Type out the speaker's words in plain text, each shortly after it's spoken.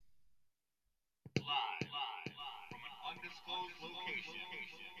It's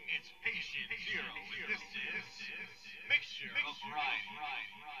Patient Zero. This is Mixture of Variety.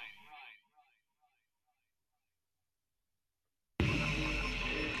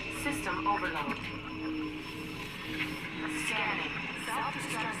 System overload. Scanning.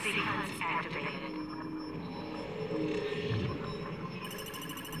 Self-destruct sequence activated.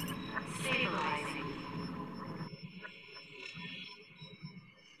 Stabilizing.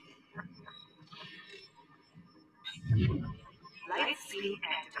 Light speed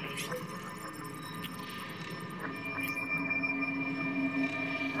activated.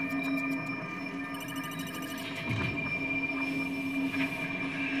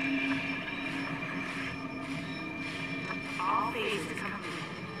 All phases complete.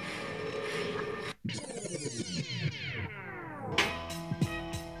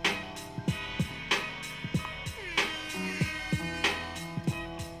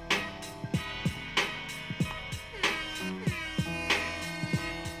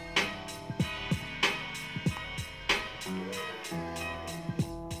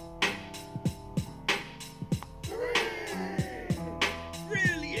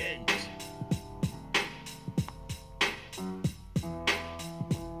 Brilliant!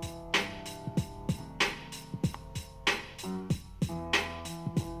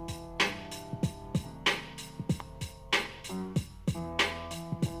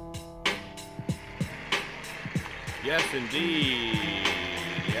 Yes, indeed.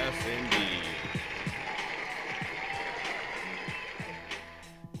 Yes, indeed.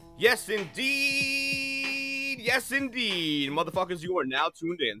 Yes, indeed. Yes, indeed. Motherfuckers, you are now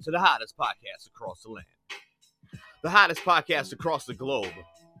tuned in to the hottest podcast across the land. The hottest podcast across the globe.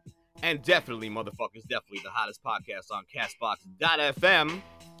 And definitely, motherfuckers, definitely the hottest podcast on Castbox.fm.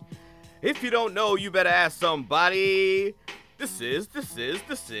 If you don't know, you better ask somebody. This is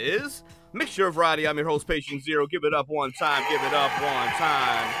Mixture of Variety. I'm your host, Patient Zero. Give it up one time. Give it up one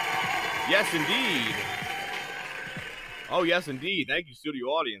time. Yes, indeed. Oh, yes, indeed. Thank you, studio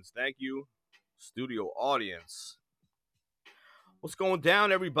audience. Thank you, studio audience. What's going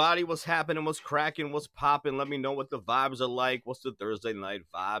down, everybody? What's happening? What's cracking? What's popping? Let me know what the vibes are like. What's the Thursday night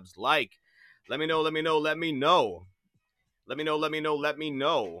vibes like? Let me know. Let me know. Let me know. Let me know. Let me know. Let me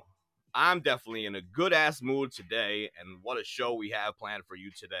know. I'm definitely in a good ass mood today, and what a show we have planned for you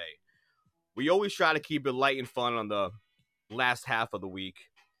today. We always try to keep it light and fun on the last half of the week,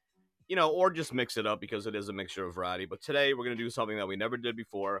 or just mix it up because it is a mixture of variety. But today we're going to do something that we never did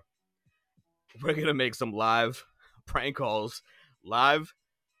before. We're going to make some live prank calls, live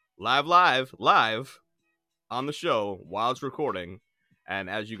on the show while it's recording. And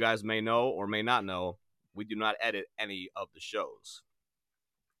as you guys may know or may not know, we do not edit any of the shows.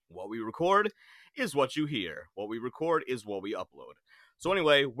 What we record is what you hear. What we record is what we upload. So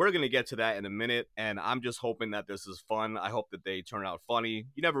anyway, we're going to get to that in a minute, and I'm just hoping that this is fun. I hope that they turn out funny.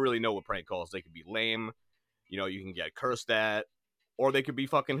 You never really know with prank calls. They could be lame, you can get cursed at, or they could be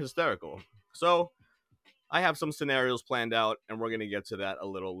fucking hysterical. So I have some scenarios planned out, and we're going to get to that a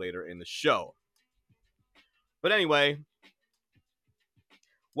little later in the show. But anyway,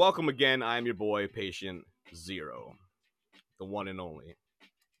 welcome again. I'm your boy, Patient Zero, the one and only.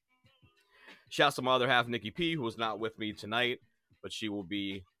 Shouts to my other half, Nikki P, who is not with me tonight, but she won't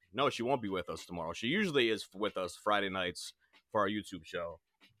be with us tomorrow. She usually is with us Friday nights for our YouTube show,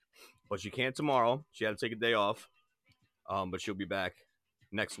 but she can't tomorrow. She had to take a day off, but she'll be back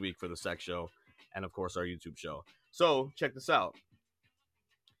next week for the sex show and, of course, our YouTube show. So check this out.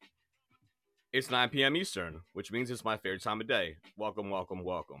 It's 9 p.m. Eastern, which means it's my favorite time of day. Welcome, welcome,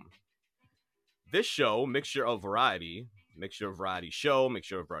 welcome. This show, Mixture of Variety show,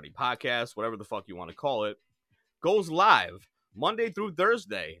 Mixture of Variety podcast, whatever the fuck you want to call it, goes live Monday through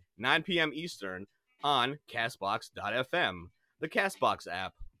Thursday, 9 p.m. Eastern on Castbox.fm, the Castbox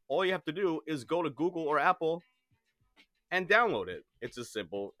app. All you have to do is go to Google or Apple and download it. It's as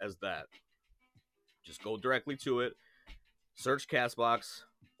simple as that. Just go directly to it, search Castbox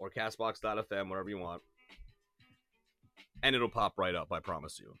or Castbox.fm, whatever you want, and it'll pop right up, I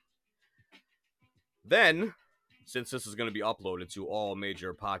promise you. Then, since this is going to be uploaded to all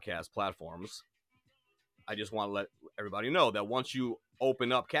major podcast platforms, I just want to let everybody know that once you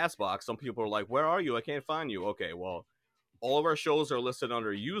open up Castbox, some people are like, where are you? I can't find you. Okay, well, all of our shows are listed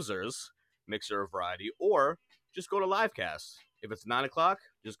under users, Mixer of Variety, or just go to Livecast. If it's 9 o'clock,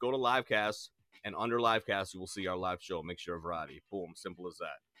 just go to Livecast, and under Livecast, you will see our live show, Mixture of Variety. Boom, simple as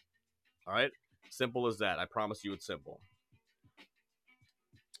that. All right? Simple as that. I promise you it's simple.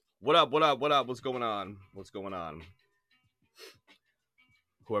 What up? What's going on?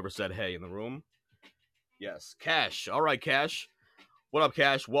 Whoever said hey in the room. Yes, Cash. All right, Cash. What up,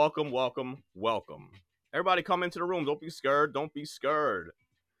 Cash? Welcome. Everybody come into the room. Don't be scared. Don't be scared.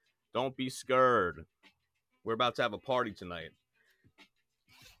 Don't be scared. We're about to have a party tonight.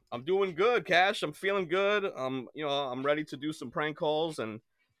 I'm doing good, Cash. I'm feeling good. I'm ready to do some prank calls, and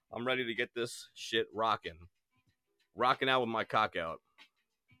I'm ready to get this shit rocking. Rocking out with my cock out.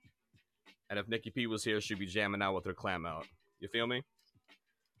 And if Nikki P was here, she'd be jamming out with her clam out. You feel me?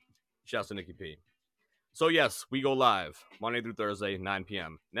 Shouts to Nikki P. So yes, we go live Monday through Thursday, 9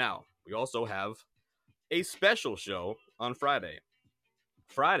 p.m. Now, we also have a special show on Friday.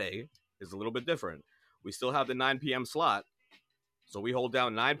 Friday is a little bit different. We still have the 9 p.m. slot, so we hold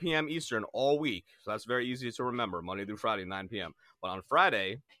down 9 p.m. Eastern all week. So that's very easy to remember, Monday through Friday, 9 p.m. But on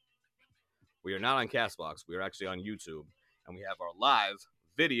Friday, we are not on Castbox. We are actually on YouTube, and we have our live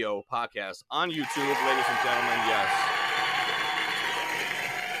video podcast on YouTube, ladies and gentlemen. Yes.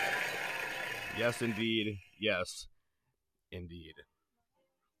 Yes, indeed. Yes, indeed.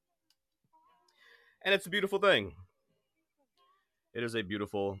 And it's a beautiful thing. It is a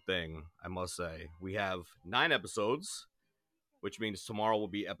beautiful thing, I must say. We have 9 episodes, which means tomorrow will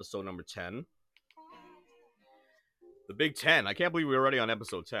be episode number 10. The Big 10. I can't believe we're already on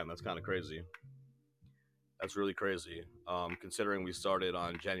episode 10. That's kind of crazy. That's really crazy, considering we started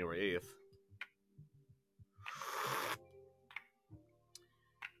on January 8th.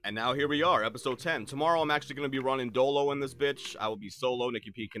 And now here we are, episode 10. Tomorrow I'm actually going to be running Dolo in this bitch. I will be solo.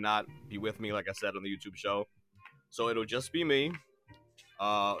 Nikki P cannot be with me, like I said, on the YouTube show. So it'll just be me.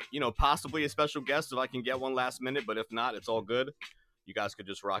 Possibly a special guest if I can get one last minute, but if not, it's all good. You guys could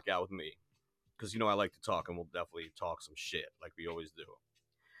just rock out with me. Because, I like to talk, and we'll definitely talk some shit, like we always do.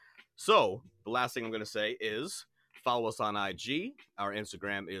 So, the last thing I'm going to say is, follow us on IG. Our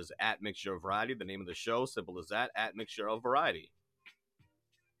Instagram is @Mixture of Variety. The name of the show, simple as that, @Mixture of Variety.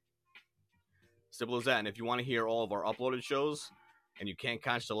 Simple as that. And if you want to hear all of our uploaded shows and you can't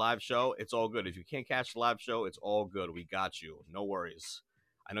catch the live show, it's all good. If you can't catch the live show, it's all good. We got you. No worries.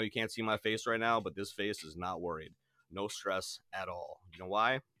 I know you can't see my face right now, but this face is not worried. No stress at all. You know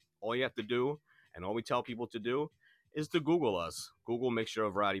why? All you have to do, and all we tell people to do, is to Google us. Google Mixture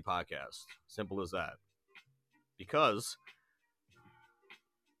of Variety Podcast. Simple as that. Because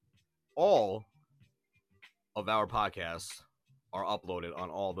all of our podcasts are uploaded on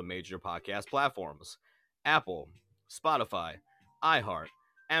all the major podcast platforms. Apple, Spotify, iHeart,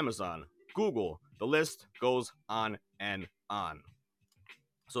 Amazon, Google. The list goes on and on.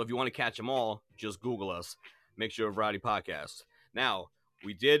 So if you want to catch them all, just Google us. Mixture of Variety Podcast. Now,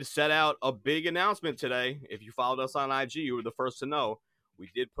 we did set out a big announcement today. If you followed us on IG, you were the first to know. We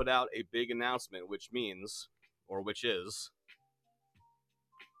did put out a big announcement, which is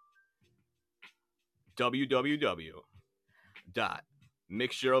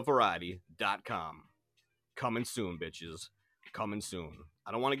www.mixtureofvariety.com. Coming soon, bitches. Coming soon.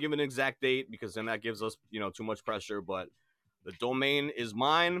 I don't want to give an exact date because then that gives us, too much pressure, but the domain is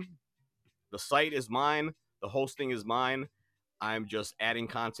mine. The site is mine. The hosting is mine. I'm just adding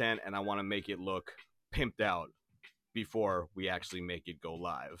content, and I want to make it look pimped out before we actually make it go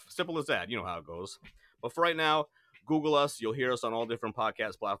live. Simple as that. You know how it goes. But for right now, Google us. You'll hear us on all different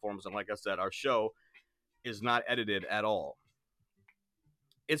podcast platforms. And like I said, our show is not edited at all.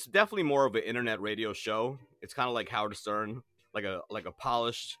 It's definitely more of an internet radio show. It's kind of like Howard Stern, like a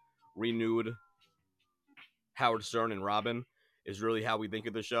polished, renewed Howard Stern and Robin is really how we think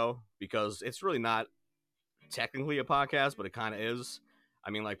of the show, because it's really not technically a podcast, but it kind of is.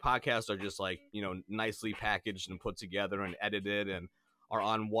 I mean, like, podcasts are just like, nicely packaged and put together and edited and are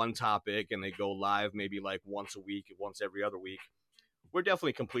on one topic, and they go live maybe like once a week, once every other week. We're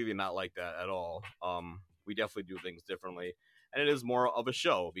definitely completely not like that at all. We definitely do things differently, and it is more of a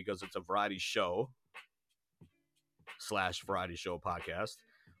show because it's a variety show / variety show podcast.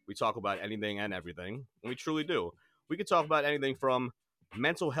 We talk about anything and everything, and we truly do. We could talk about anything from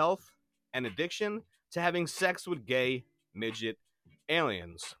mental health and addiction to having sex with gay, midget,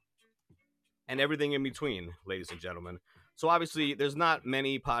 aliens, and everything in between, ladies and gentlemen. So obviously, there's not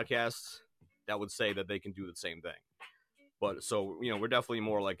many podcasts that would say that they can do the same thing. But so, we're definitely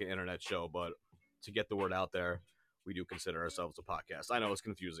more like an internet show, but to get the word out there, we do consider ourselves a podcast. I know it's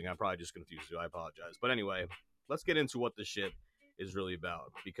confusing. I probably just confused you. I apologize. But anyway, let's get into what this shit is really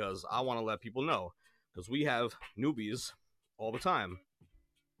about, because I want to let people know, because we have newbies all the time.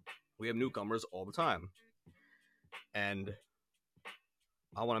 We have newcomers all the time. And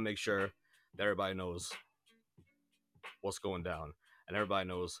I want to make sure that everybody knows what's going down, and everybody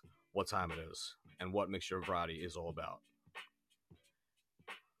knows what time it is and what Mixture of Variety is all about.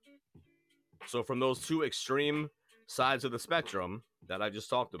 So from those two extreme sides of the spectrum that I just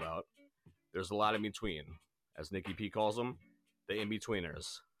talked about, there's a lot in between. As Nikki P calls them, the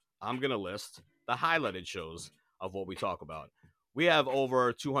in-betweeners. I'm going to list the highlighted shows of what we talk about. We have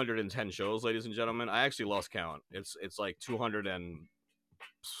over 210 shows, ladies and gentlemen. I actually lost count. It's like 200 and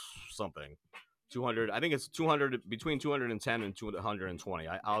something. 200. I think it's 200, between 210 and 220.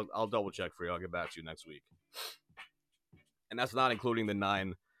 I'll double check for you. I'll get back to you next week. And that's not including the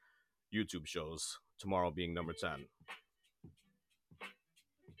 9 YouTube shows, tomorrow being number 10.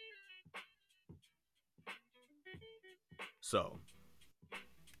 So,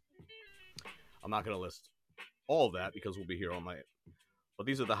 I'm not going to list all of that because we'll be here all night. But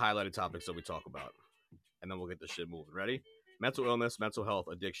these are the highlighted topics that we talk about. And then we'll get this shit moving. Ready? Mental illness, mental health,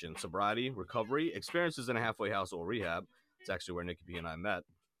 addiction, sobriety, recovery, experiences in a halfway house or rehab. It's actually where Nikki P and I met.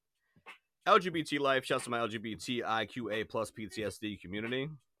 LGBT life, shouts to my LGBTIQA plus PTSD community.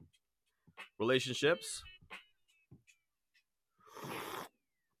 Relationships.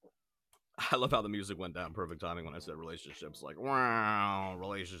 I love how the music went down. Perfect timing when I said relationships. Like, wow,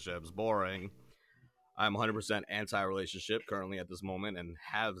 relationships, boring. I'm 100% anti-relationship currently at this moment and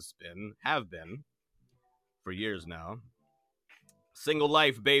have been for years now. Single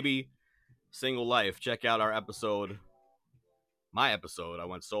life, baby. Single life. Check out our episode, my episode. I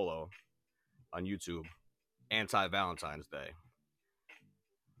went solo on YouTube. Anti-Valentine's Day.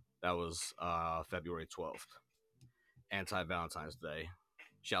 That was February 12th. Anti-Valentine's Day.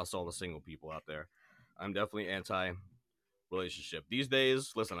 Shouts to all the single people out there. I'm definitely anti-relationship. These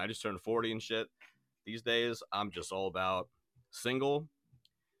days, listen, I just turned 40 and shit. These days, I'm just all about single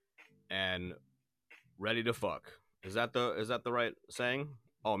and ready to fuck. Is that the right saying?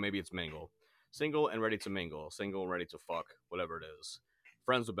 Oh, maybe it's mingle. Single and ready to mingle. Single and ready to fuck. Whatever it is.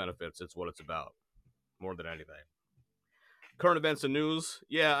 Friends with benefits. It's what it's about. More than anything. Current events and news.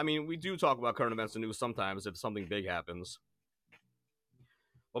 Yeah, I mean, we do talk about current events and news sometimes if something big happens.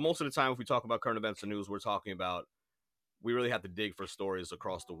 But most of the time, if we talk about current events and news, we're talking about, we really have to dig for stories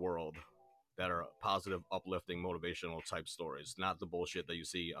across the world that are positive, uplifting, motivational type stories. Not the bullshit that you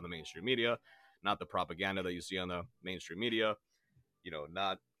see on the mainstream media, not the propaganda that you see on the mainstream media, you know,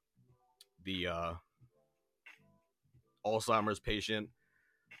 not the Alzheimer's patient,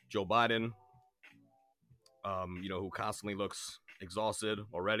 Joe Biden, you know, who constantly looks exhausted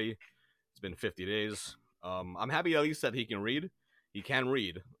already. It's been 50 days. I'm happy at least that he can read. He can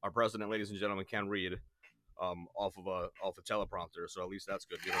read. Our president, ladies and gentlemen, can read off a teleprompter. So at least that's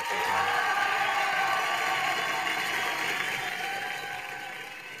good.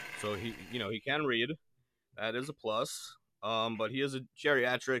 So he can read. That is a plus. But he is a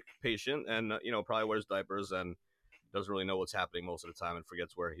geriatric patient, and probably wears diapers and doesn't really know what's happening most of the time, and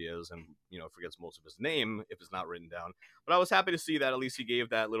forgets where he is, and forgets most of his name if it's not written down. But I was happy to see that at least he gave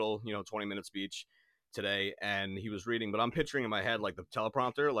that little 20-minute speech today, and he was reading. But I'm picturing in my head like the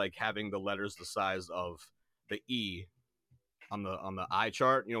teleprompter, like having the letters the size of the E on the eye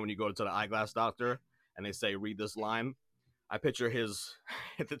chart. When you go to the eyeglass doctor and they say read this line, I picture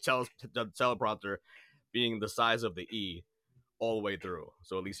the teleprompter being the size of the E all the way through,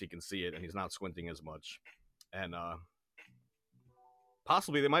 so at least he can see it and he's not squinting as much. And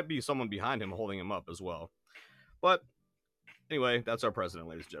possibly there might be someone behind him holding him up as well. But anyway, that's our president,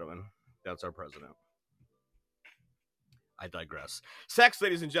 ladies and gentlemen. That's our president. I digress. Sex,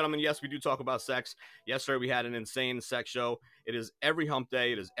 ladies and gentlemen. Yes, we do talk about sex. Yesterday, we had an insane sex show. It is every hump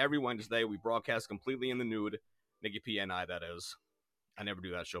day. It is every Wednesday. We broadcast completely in the nude. Nikki P and I, that is. I never do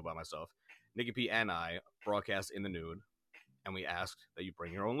that show by myself. Nikki P and I broadcast in the nude, and we ask that you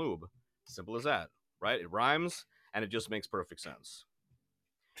bring your own lube. Simple as that, right? It rhymes, and it just makes perfect sense.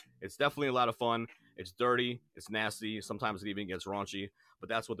 It's definitely a lot of fun. It's dirty. It's nasty. Sometimes it even gets raunchy, but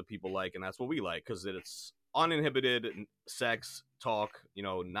that's what the people like, and that's what we like, because it's uninhibited sex talk,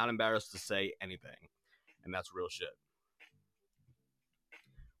 not embarrassed to say anything, and that's real shit.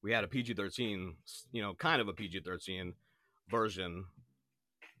 We had a PG-13, kind of a PG-13 version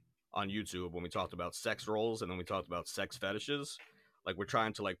on YouTube when we talked about sex roles, and then we talked about sex fetishes. Like, we're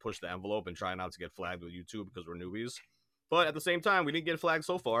trying to push the envelope and try not to get flagged with YouTube because we're newbies. But at the same time, we didn't get flagged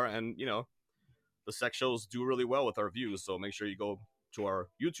so far, and the sex shows do really well with our views, so make sure you go to our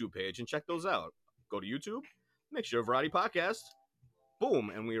YouTube page and check those out. Go to YouTube, make sure Variety Podcast,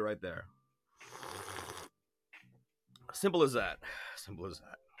 boom, and we're right there. Simple as that. Simple as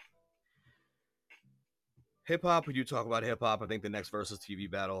that. Hip-hop, we do talk about hip-hop. I think the next Versus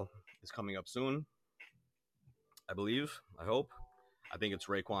TV battle is coming up soon. I believe. I hope. I think it's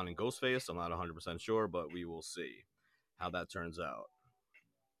Raekwon and Ghostface. I'm not 100% sure, but we will see how that turns out.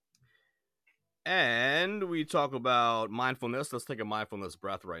 And we talk about mindfulness. Let's take a mindfulness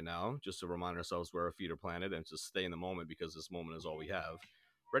breath right now, just to remind ourselves where our feet are planted and just stay in the moment, because this moment is all we have.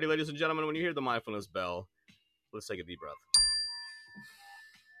 Ready, ladies and gentlemen? When you hear the mindfulness bell, let's take a deep breath.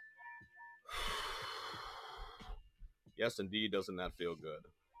 Yes, indeed. Doesn't that feel good?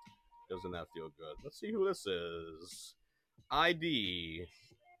 Doesn't that feel good? Let's see who this is. ID.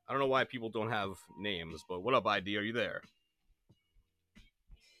 I don't know why people don't have names, but what up, ID? Are you there?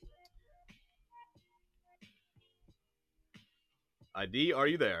 ID, are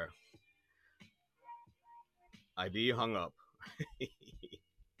you there? ID hung up.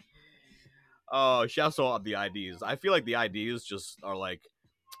 Oh, shouts out the IDs. I feel like the IDs just are like,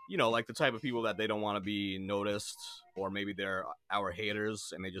 like the type of people that they don't want to be noticed, or maybe they're our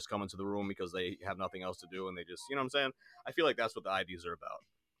haters and they just come into the room because they have nothing else to do and they just, you know what I'm saying? I feel like that's what the IDs are about.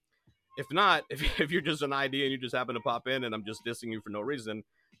 If not, if you're just an ID and you just happen to pop in and I'm just dissing you for no reason,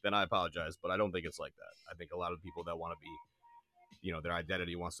 then I apologize. But I don't think it's like that. I think a lot of people that want to be, their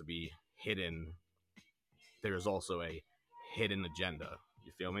identity wants to be hidden. There's also a hidden agenda.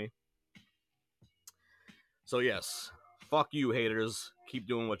 You feel me? So yes, fuck you haters. Keep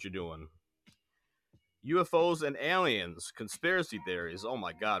doing what you're doing. UFOs and aliens, conspiracy theories. Oh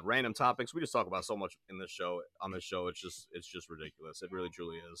my god, random topics. We just talk about so much in this show. On this show, it's just ridiculous. It really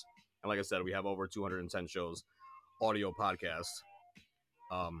truly is. And like I said, we have over 210 shows, audio podcasts,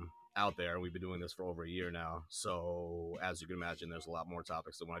 out there. We've been doing this for over a year now. So as you can imagine, there's a lot more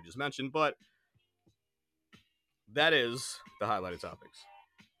topics than what I just mentioned. But that is the highlighted topics.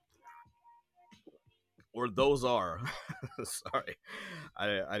 Or those are. Sorry,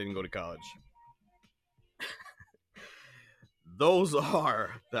 I didn't go to college. Those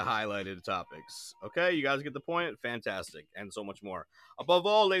are the highlighted topics. Okay, you guys get the point? Fantastic. And so much more. Above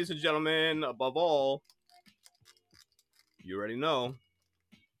all, ladies and gentlemen, above all, you already know,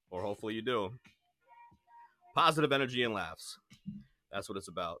 or hopefully you do, positive energy and laughs. That's what it's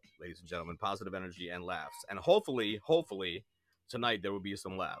about, ladies and gentlemen. Positive energy and laughs. And hopefully, tonight there will be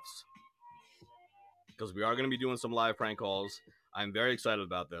some laughs. Because we are going to be doing some live prank calls. I'm very excited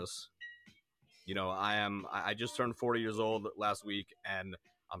about this. I just turned 40 years old last week, and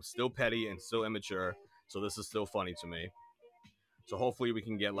I'm still petty and still immature, so this is still funny to me. So hopefully we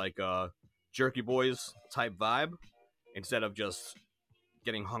can get like a Jerky Boys type vibe instead of just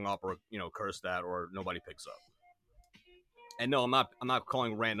getting hung up or, cursed at or nobody picks up. And no, I'm not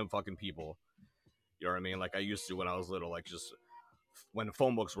calling random fucking people. You know what I mean? Like I used to when I was little, like just when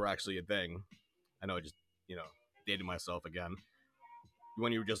phone books were actually a thing. I know I just, dated myself again.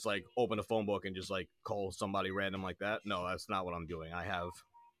 When you just like open a phone book and just like call somebody random like that. No, that's not what I'm doing. I have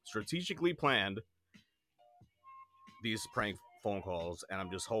strategically planned these prank phone calls, and I'm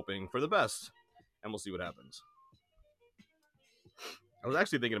just hoping for the best, and we'll see what happens. I was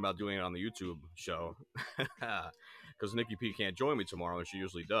actually thinking about doing it on the YouTube show because Nikki P can't join me tomorrow, and she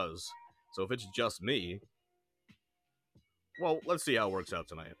usually does. So if it's just me, well, let's see how it works out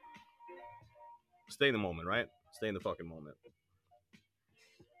tonight. Stay in the moment, right? Stay in the fucking moment.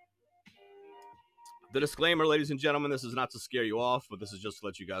 The disclaimer, ladies and gentlemen, this is not to scare you off, but this is just to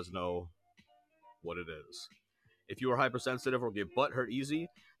let you guys know what it is. If you are hypersensitive or get butthurt easy,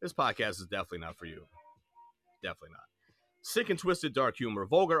 this podcast is definitely not for you. Definitely not. Sick and twisted dark humor,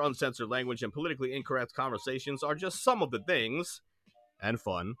 vulgar uncensored language, and politically incorrect conversations are just some of the things, and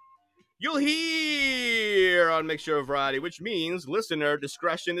fun, you'll hear on Mixture of Variety, which means listener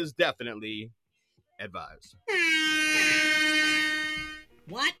discretion is definitely advised.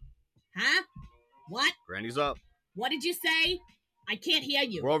 What? Huh? What? Granny's up. What did you say? I can't hear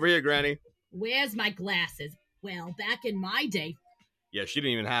you. We're over here, Granny. Where's my glasses? Well, back in my day. Yeah, she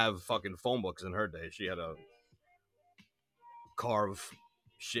didn't even have fucking phone books in her day. She had to carve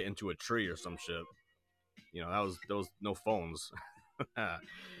shit into a tree or some shit. There was no phones.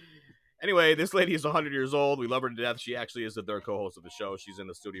 Anyway, this lady is 100 years old. We love her to death. She actually is the third co-host of the show. She's in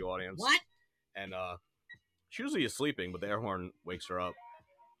the studio audience. What? And she usually is sleeping, but the air horn wakes her up.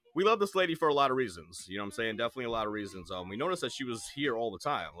 We love this lady for a lot of reasons. You know what I'm saying? Definitely a lot of reasons. We noticed that she was here all the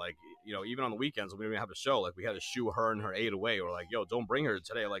time. Like, even on the weekends when we didn't have a show, like we had to shoo her and her aide away. We're like, yo, don't bring her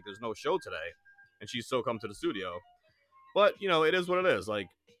today. Like, there's no show today. And she's still come to the studio. But, it is what it is. Like,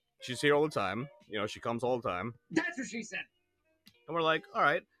 she's here all the time. She comes all the time. That's what she said. And we're like, all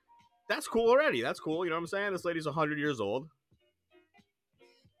right, that's cool already. That's cool. You know what I'm saying? This lady's 100 years old.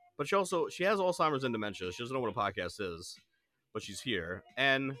 But she has Alzheimer's and dementia. She doesn't know what a podcast is. But she's here.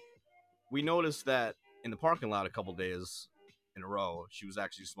 And we noticed that in the parking lot a couple days in a row, she was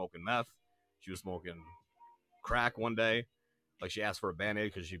actually smoking meth. She was smoking crack one day. Like, she asked for a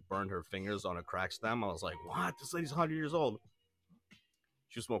Band-Aid because she burned her fingers on a crack stem. I was like, what? This lady's 100 years old.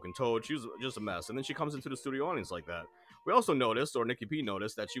 She was smoking toad. She was just a mess. And then she comes into the studio audience like that. We also noticed, or Nikki P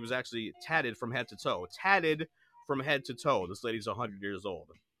noticed, that she was actually tatted from head to toe. Tatted from head to toe. This lady's 100 years old.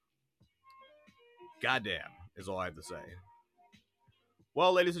 Goddamn, is all I have to say.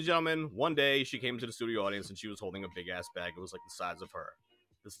 Well, ladies and gentlemen, one day she came to the studio audience and she was holding a big ass bag. It was like the size of her.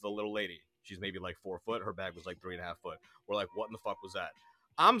 This is a little lady. She's maybe like 4 foot. Her bag was like 3.5 foot. We're like, what in the fuck was that?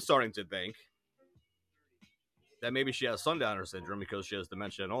 I'm starting to think that maybe she has sundowner syndrome because she has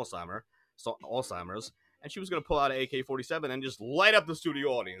dementia and Alzheimer's, and she was gonna pull out an AK-47 and just light up the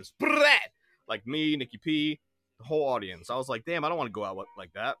studio audience, like me, Nikki P, the whole audience. I was like, damn, I don't want to go out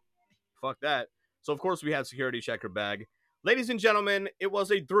like that. Fuck that. So of course we had security check her bag. Ladies and gentlemen, it was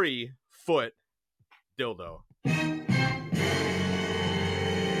a 3-foot dildo.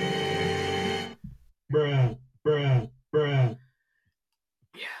 Bruh.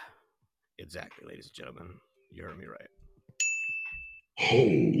 Yeah, exactly, ladies and gentlemen. You heard me right.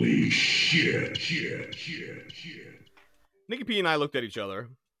 Holy shit. Nikki P and I looked at each other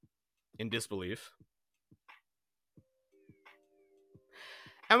in disbelief.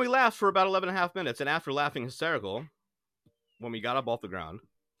 And we laughed for about 11 and a half minutes. And after laughing hysterical, when we got up off the ground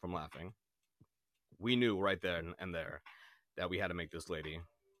from laughing, we knew right there and there that we had to make this lady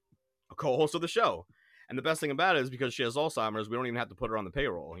a co-host of the show. And the best thing about it is because she has Alzheimer's, we don't even have to put her on the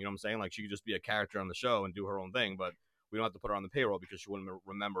payroll. You know what I'm saying? Like, she could just be a character on the show and do her own thing, but we don't have to put her on the payroll because she wouldn't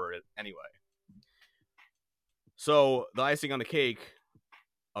remember it anyway. So the icing on the cake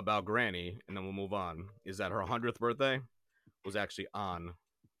about Granny, and then we'll move on, is that her 100th birthday was actually on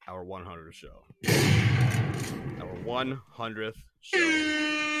our 100th show. Our 100th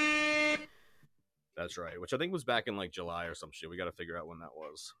show. That's right, which I think was back in like July or some shit. We got to figure out when that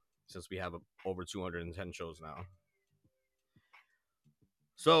was, since we have over 210 shows now.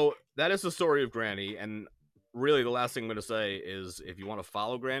 So that is the story of Granny, and really the last thing I'm going to say is if you want to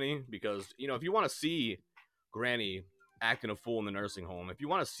follow Granny, because, you know, if you want to see Granny acting a fool in the nursing home, if you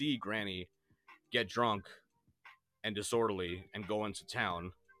want to see Granny get drunk and disorderly and go into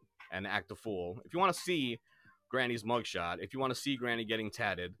town and act a fool, if you want to see Granny's mugshot, if you want to see Granny getting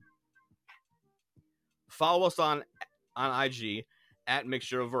tatted, follow us on IG at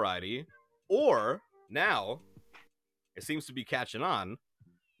Mixture of Variety, or now it seems to be catching on.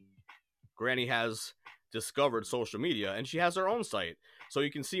 Granny has discovered social media and she has her own site, so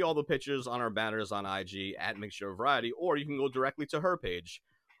you can see all the pictures on our banners on IG at Mixture of Variety, or you can go directly to her page.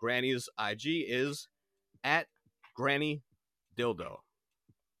 Granny's IG is at Granny Dildo.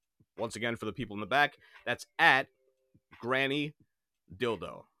 Once again, for the people in the back, that's at Granny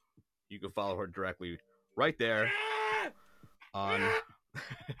Dildo. You can follow her directly right there on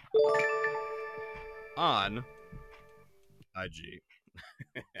on IG.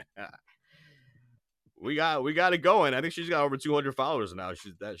 We got it going. I think she's got over 200 followers now.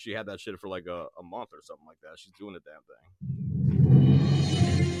 She had that shit for like a month or something like that. She's doing the damn thing.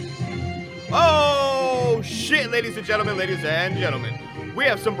 Oh shit, ladies and gentlemen, we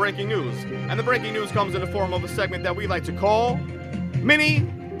have some breaking news, and the breaking news comes in the form of a segment that we like to call Mini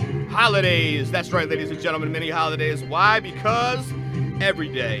Holidays. That's right, ladies and gentlemen, Mini Holidays. Why? Because every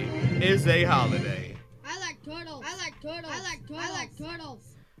day is a holiday. I like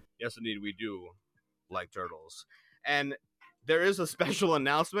turtles. Yes, indeed, we do like turtles. And there is a special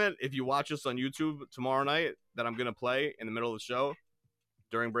announcement if you watch us on YouTube tomorrow night that I'm going to play in the middle of the show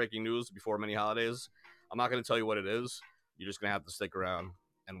during breaking news before Mini Holidays. I'm not going to tell you what it is. You're just going to have to stick around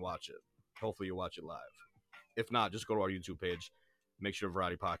and watch it. Hopefully you watch it live. If not, just go to our YouTube page, Mixture of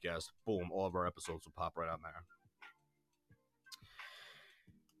Variety Podcast. Boom, all of our episodes will pop right on there.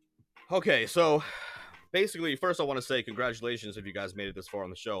 Okay, so basically, first I want to say congratulations if you guys made it this far on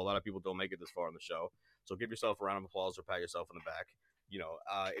the show. A lot of people don't make it this far on the show, so give yourself a round of applause or pat yourself on the back. You know,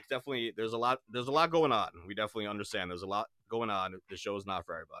 it's definitely there's a lot going on. We definitely understand there's a lot going on. The show is not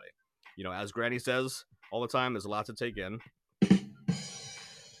for everybody. You know, as Granny says all the time, there's a lot to take in.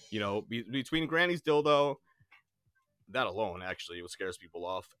 You know, between Granny's dildo, that alone actually what scares people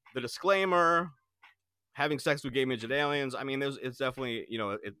off. The disclaimer, having sex with gay midget aliens. I mean, it's definitely, you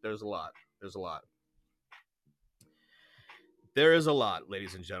know, there's a lot. There's a lot. There is a lot,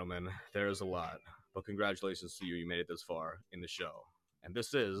 ladies and gentlemen. There is a lot. But congratulations to you. You made it this far in the show. And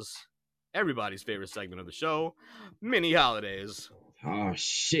this is everybody's favorite segment of the show, Mini Holidays. Oh,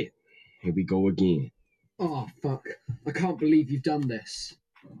 shit. Here we go again. Oh, fuck. I can't believe you've done this.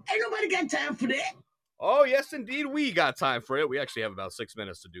 Ain't nobody got time for that. Oh, yes, indeed. We got time for it. We actually have about 6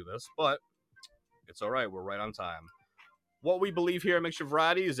 minutes to do this, but it's all right. We're right on time. What we believe here at Mixture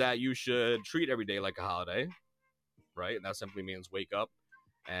Variety is that you should treat every day like a holiday, right? And that simply means wake up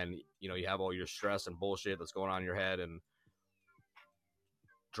and, you know, you have all your stress and bullshit that's going on in your head and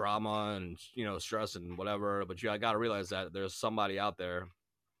drama and, you know, stress and whatever. But you got to realize that there's somebody out there,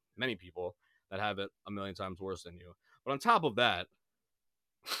 many people, that have it a million times worse than you. But on top of that,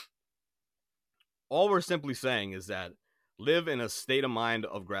 all we're simply saying is that live in a state of mind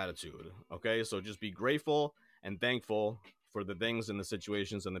of gratitude. Okay, so just be grateful and thankful for the things and the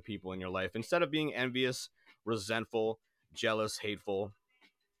situations and the people in your life instead of being envious, resentful, jealous, hateful,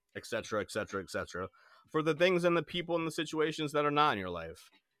 etc., etc., etc., for the things and the people and the situations that are not in your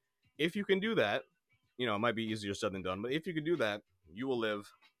life. If you can do that, you know, it might be easier said than done, but if you can do that, you will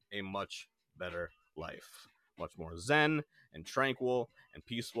live a much better life, much more zen and tranquil and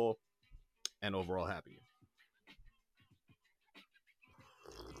peaceful and overall happy.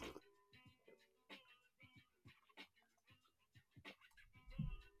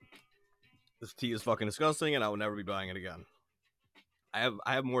 This tea is fucking disgusting, and I will never be buying it again. I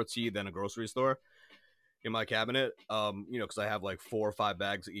have more tea than a grocery store in my cabinet. You know, because I have like 4 or 5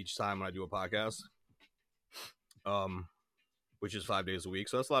 bags each time when I do a podcast. Which is 5 days a week,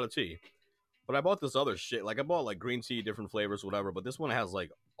 so that's a lot of tea. But I bought this other shit. Like I bought like green tea, different flavors, whatever. But this one has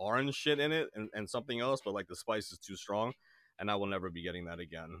like orange shit in it and something else. But like the spice is too strong, and I will never be getting that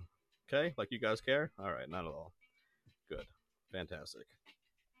again. Okay, like you guys care? All right, not at all. Good, fantastic.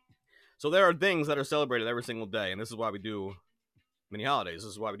 So there are things that are celebrated every single day, and this is why we do mini holidays. This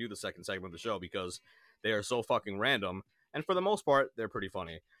is why we do the second segment of the show, because they are so fucking random, and for the most part, they're pretty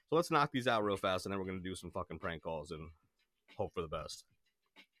funny. So let's knock these out real fast, and then we're gonna do some fucking prank calls and hope for the best.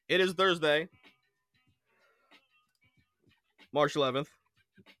 It is Thursday, March 11th,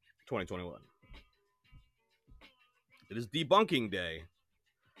 2021. It is debunking day.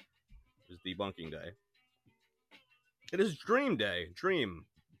 It is debunking day. It is dream day. Dream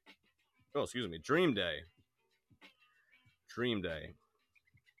day. Dream day.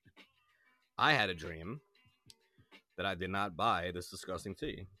 I had a dream that I did not buy this disgusting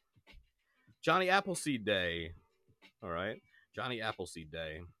tea. Johnny Appleseed Day. All right. Johnny Appleseed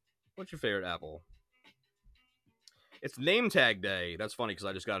Day. What's your favorite apple? It's name tag day. That's funny because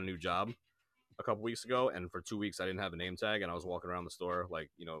I just got a new job a couple weeks ago, and for 2 weeks I didn't have a name tag, and I was walking around the store like,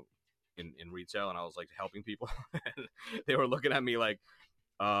 you know, in retail, and I was like helping people. And they were looking at me like,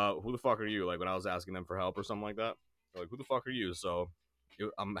 who the fuck are you? Like when I was asking them for help or something like that. They're like, who the fuck are you? So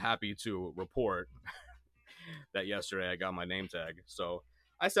I'm happy to report that yesterday I got my name tag. So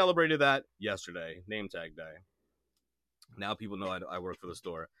I celebrated that yesterday, name tag day. Now people know I work for the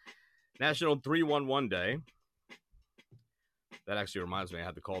store. National 311 Day. That actually reminds me, I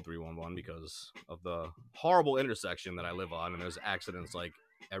had to call 311 because of the horrible intersection that I live on, and there's accidents like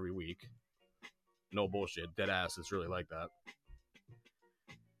every week. No bullshit, dead ass. It's really like that.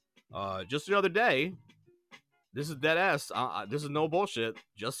 Just the other day, this is dead ass. This is no bullshit.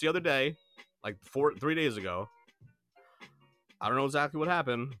 Just the other day, like 3 days ago, I don't know exactly what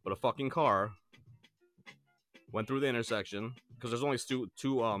happened, but a fucking car went through the intersection because there's only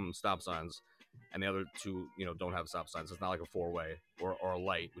two stop signs, and the other two, you know, don't have stop signs. It's not like a 4-way or a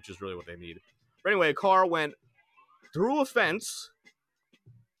light, which is really what they need. But anyway, a car went through a fence,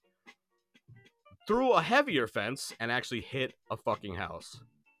 through a heavier fence, and actually hit a fucking house.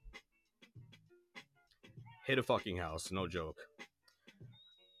 Hit a fucking house, no joke.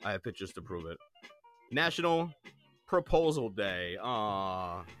 I have pictures to prove it. National Proposal Day.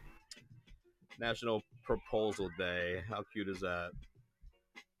 Aww. National Proposal Day. How cute is that?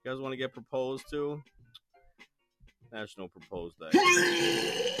 You guys want to get proposed to? National Propose Day.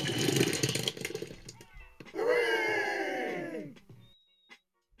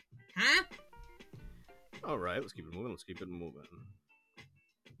 Huh? All right, let's keep it moving. Let's keep it moving.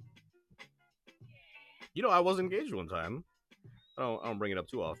 You know, I was engaged one time. I don't bring it up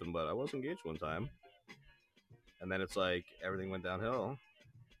too often, but I was engaged one time. And then it's like everything went downhill.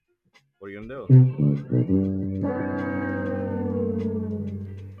 What are you gonna do?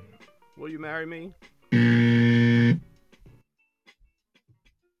 Will you marry me?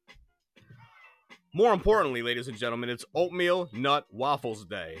 More importantly, ladies and gentlemen, it's Oatmeal Nut Waffles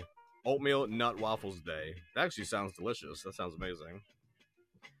Day. Oatmeal Nut Waffles Day. That actually sounds delicious. That sounds amazing.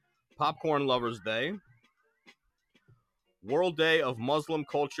 Popcorn Lovers Day. World Day of Muslim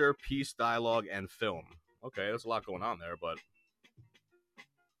Culture, Peace, Dialogue, and Film. Okay, there's a lot going on there, but...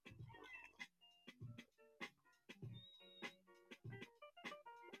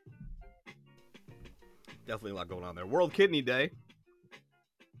 definitely a lot going on there. World Kidney Day.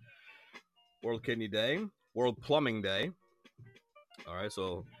 World Kidney Day. World Plumbing Day. All right,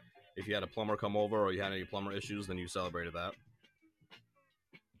 so if you had a plumber come over or you had any plumber issues, then you celebrated that.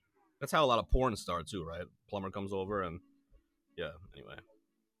 That's how a lot of porn start too, right? Plumber comes over and... yeah, anyway.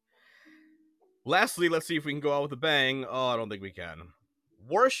 Lastly, let's see if we can go out with a bang. Oh, I don't think we can.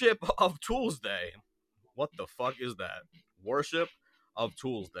 Worship of Tools Day. What the fuck is that? Worship of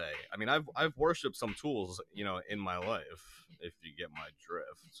Tools Day. I mean, I've worshipped some tools, you know, in my life, if you get my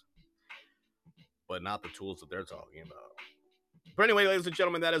drift. but not the tools that they're talking about. But anyway, ladies and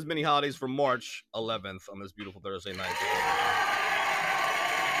gentlemen, that is Mini Holidays for March 11th on this beautiful Thursday night.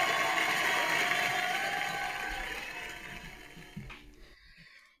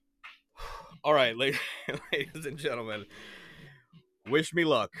 All right, ladies and gentlemen, wish me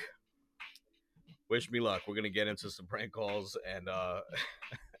luck. Wish me luck. We're gonna get into some prank calls, and all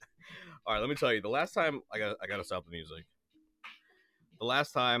right. Let me tell you, the last time I gotta stop the music. The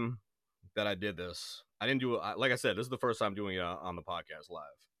last time that I did this, I didn't do it. Like I said, this is the first time doing it on the podcast live,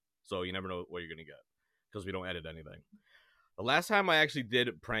 so you never know what you're gonna get because we don't edit anything. The last time I actually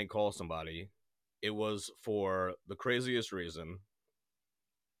did prank call somebody, it was for the craziest reason.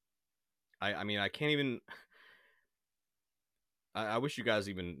 I mean, I can't even. I wish you guys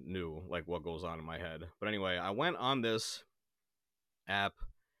even knew like what goes on in my head. But anyway, I went on this app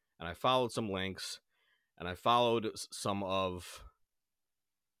and I followed some links and I followed some of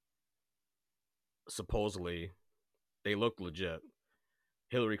supposedly they look legit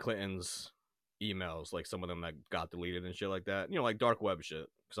Hillary Clinton's emails, like some of them that got deleted and shit like that. You know, like dark web shit.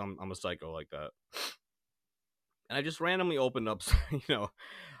 Because I'm a psycho like that. And I just randomly opened up, you know,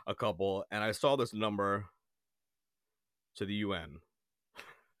 a couple, and I saw this number to the UN,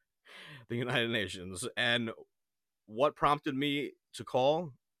 the United Nations, and what prompted me to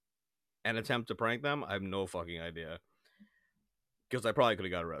call and attempt to prank them, I have no fucking idea. Because I probably could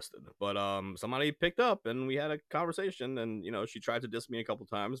have got arrested. But somebody picked up and we had a conversation, and you know, she tried to diss me a couple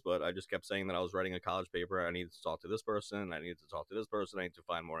times, but I just kept saying that I was writing a college paper. I needed to talk to this person. I needed to talk to this person. I need to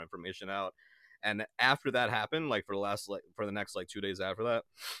find more information out. And after that happened, like for the next 2 days after that,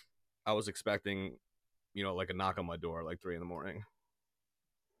 I was expecting, you know, like a knock on my door, like 3 a.m.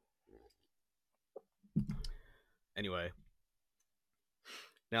 Anyway,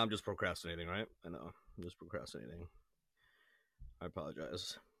 now I'm just procrastinating, right? I know, I'm just procrastinating. I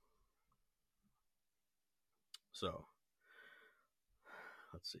apologize. So,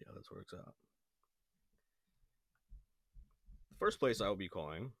 let's see how this works out. The first place I will be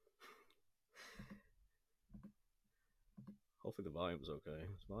calling. Hopefully the volume's okay.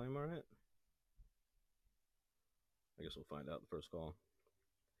 Is volume alright? I guess we'll find out the first call.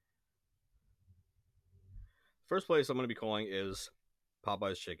 First place I'm going to be calling is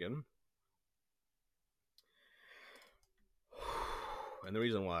Popeye's Chicken. And the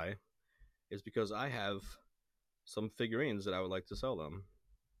reason why is because I have some figurines that I would like to sell them.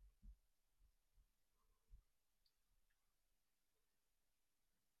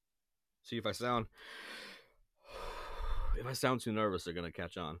 See, if I sound too nervous, they're going to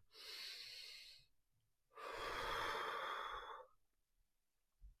catch on.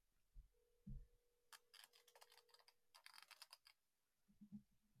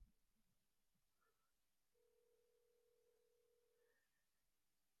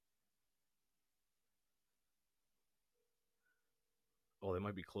 Oh, they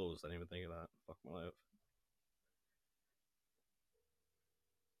might be closed. I didn't even think of that. Fuck my life.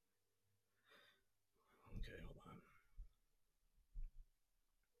 Okay, hold on.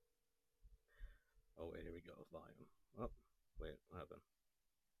 Oh, wait, here we go. Volume. Oh, wait, what happened?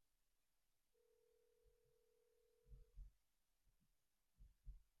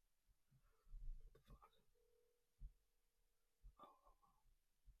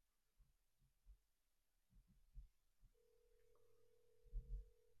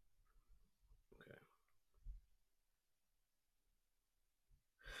 Okay.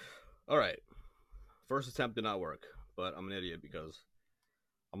 All right. First attempt did not work, but I'm an idiot because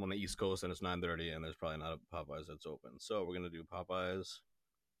I'm on the East Coast and it's 9:30 and there's probably not a Popeyes that's open. So we're going to do Popeyes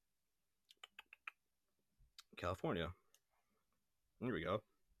California. Here we go.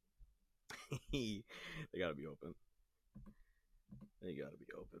 They got to be open. They got to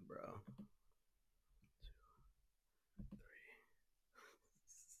be open, bro.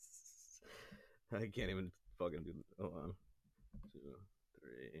 2, 3. I can't even fucking do. Hold on. 2,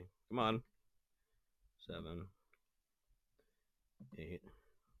 3. Come on. 7, 8,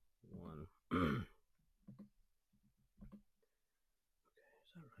 1. Okay,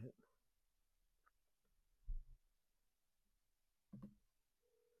 is that right?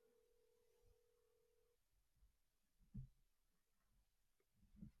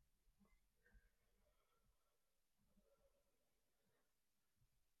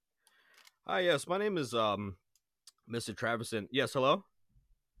 Hi, yes, my name is Mr. Traverson. Yes, hello?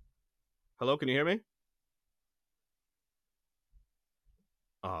 Hello, can you hear me?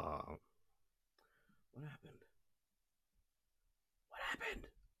 What happened? What happened?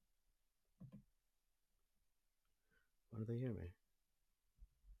 Why did they hear me?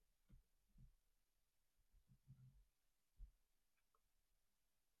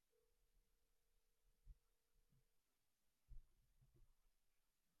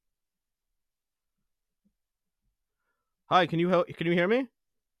 Hi, can you hear me?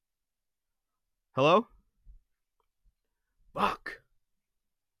 Hello? Fuck.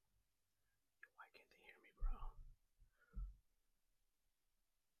 Why can't they hear me, bro?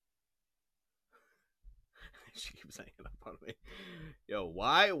 She keeps hanging up on me. Yo,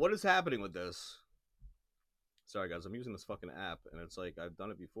 why? What is happening with this? Sorry, guys. I'm using this fucking app, and it's like I've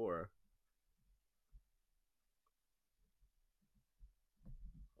done it before.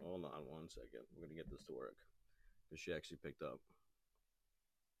 Hold on 1 second. We're gonna get this to work because she actually picked up.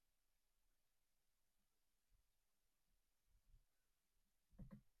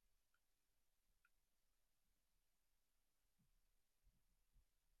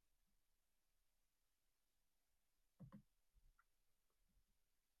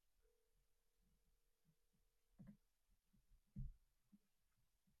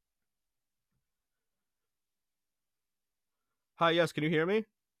 Hi, yes. Can you hear me?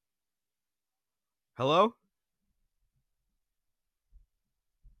 Hello?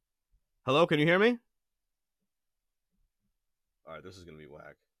 Hello? Can you hear me? All right, this is gonna be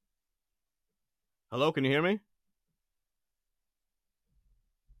whack. Hello? Can you hear me?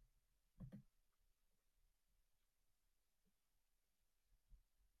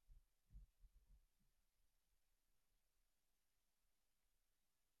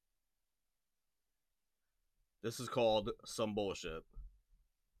 This is called some bullshit.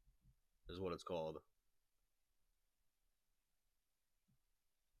 Is what it's called.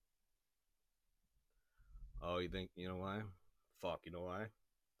 Oh, you think you know why? Fuck, you know why?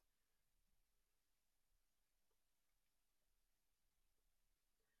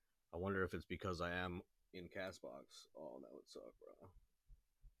 I wonder if it's because I am in Castbox. Oh, that would suck, bro.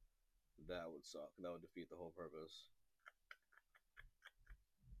 That would suck. That would defeat the whole purpose.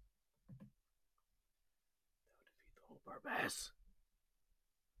 That would defeat the whole purpose.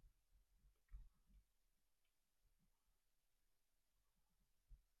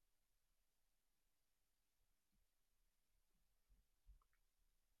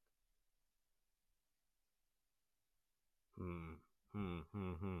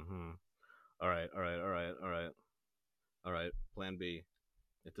 All right, all right, all right, all right, all right. Plan B.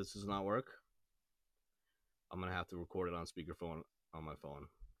 If this does not work, I'm gonna have to record it on speakerphone on my phone.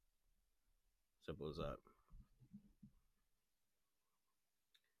 Simple as that.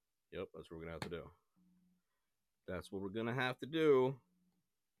 Yep, that's what we're gonna have to do. That's what we're gonna have to do.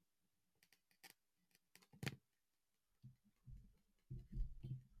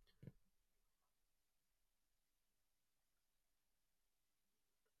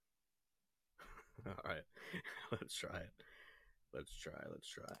 All right, let's try it. Let's try. Let's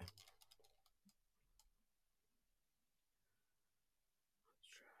try. Let's try.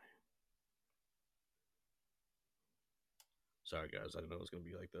 Sorry, guys. I didn't know it was gonna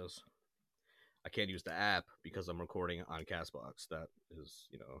be like this. I can't use the app because I'm recording on Castbox. That is,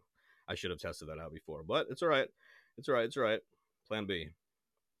 I should have tested that out before, but it's all right. It's all right. It's all right. Plan B.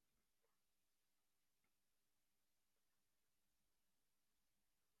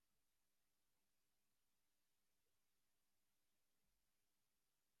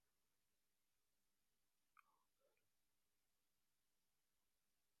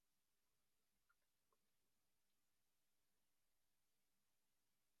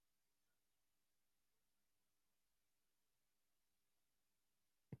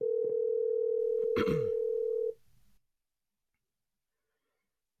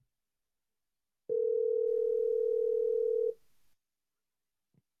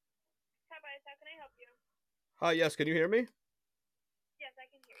 How can I help you? Hi, yes, can you hear me? Yes, I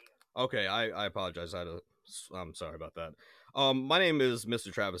can hear you. Okay, I apologize. I'm sorry about that. My name is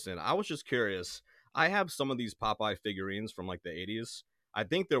Mr. Travison. I was just curious. I have some of these Popeye figurines from like the 80s. I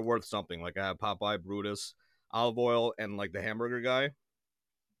think they're worth something. Like I have Popeye, Brutus, Olive Oil, and like the hamburger guy.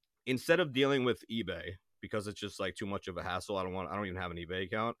 Instead of dealing with eBay because it's just like too much of a hassle, I don't even have an eBay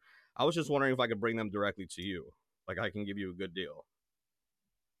account. I was just wondering if I could bring them directly to you. Like I can give you a good deal.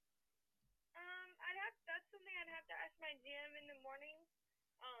 That's something I'd have to ask my GM in the morning.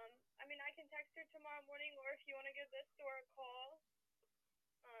 I mean, I can text her tomorrow morning, or if you want to give this store a call,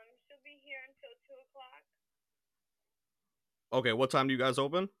 she'll be here until 2 o'clock. Okay, what time do you guys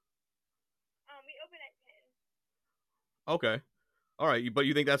open? We open at 10. Okay. All right, but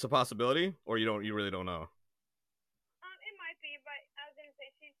you think that's a possibility, or you really don't know? It might be, but I was gonna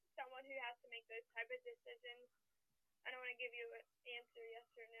say she's someone who has to make those type of decisions. I don't want to give you an answer yes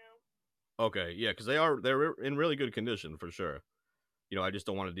or no. Okay, yeah, because they're in really good condition for sure. I just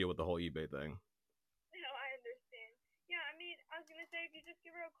don't want to deal with the whole eBay thing. No, I understand. Yeah, I mean, I was gonna say if you just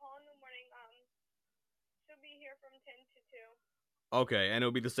give her a call in the morning, she'll be here from 10 to 2. Okay, and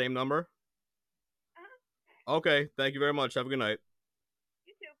it'll be the same number? Uh-huh. Okay, thank you very much. Have a good night.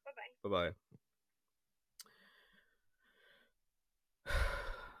 You too. Bye-bye. Bye-bye.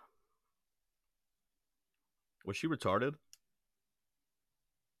 Was she retarded?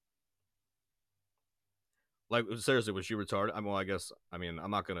 Like, seriously, was she retarded? Well, I guess, I'm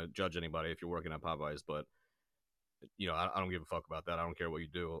not going to judge anybody if you're working at Popeyes, but, I don't give a fuck about that. I don't care what you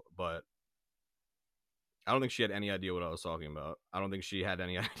do, but I don't think she had any idea what I was talking about. I don't think she had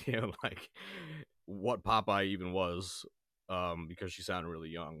any idea, like, what Popeye even was, because she sounded really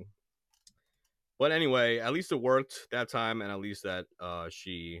young. But anyway, at least it worked that time, and at least that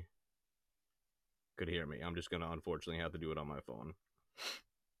she could hear me. I'm just going to, unfortunately, have to do it on my phone.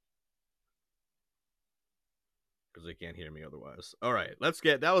 Because they can't hear me otherwise. All right, let's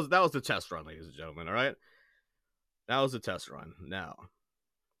get that was the test run, ladies and gentlemen. All right, that was the test run. Now.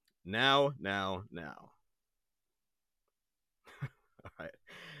 All right,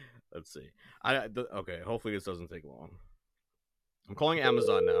 let's see. Okay, hopefully this doesn't take long. I'm calling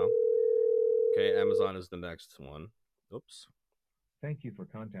Amazon now. Okay, Amazon is the next one. Oops. Thank you for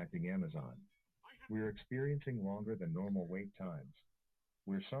contacting Amazon. We're experiencing longer than normal wait times.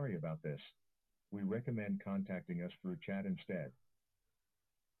 We're sorry about this. We recommend contacting us through chat instead.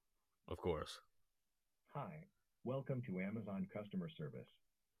 Of course. Hi, welcome to Amazon customer service.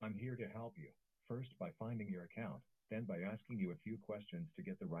 I'm here to help you, first by finding your account, then by asking you a few questions to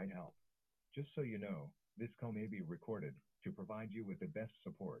get the right help. Just so you know, this call may be recorded to provide you with the best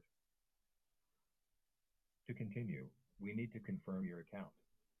support. To continue, we need to confirm your account.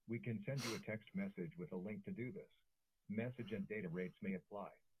 We can send you a text message with a link to do this. Message and data rates may apply.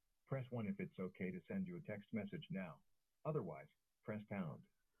 Press 1 if it's okay to send you a text message now. Otherwise, press pound.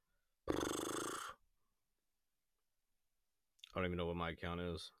 I don't even know what my account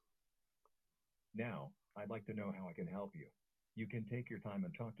is. Now, I'd like to know how I can help you. You can take your time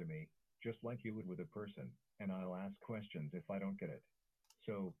and talk to me, just like you would with a person, and I'll ask questions if I don't get it.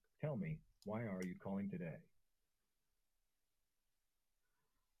 So, tell me, why are you calling today?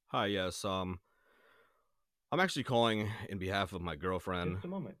 Hi, yes. I'm actually calling in behalf of my girlfriend. Just a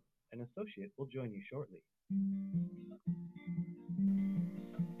moment. An associate will join you shortly.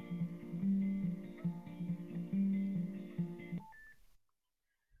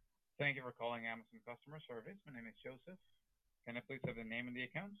 Thank you for calling Amazon customer service. My name is Joseph. Can I please have the name of the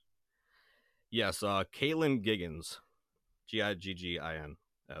account? Yes, Caitlin Giggins. Giggins.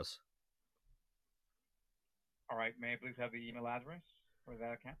 All right. May I please have the email address for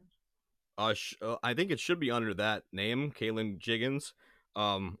that account? I think it should be under that name, Caitlin Giggins,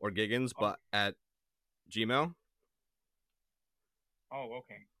 or Giggins, but at Gmail. Oh,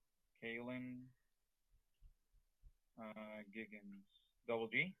 okay. Caitlin Giggins. Double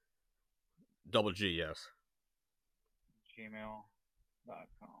G? Double G, yes.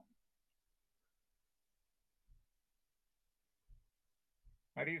 Gmail.com.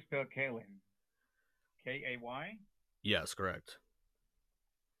 How do you spell Kaylin? K-A-Y? Yes, correct.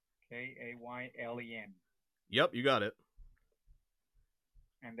 K-A-Y-L-E-N. Yep, you got it.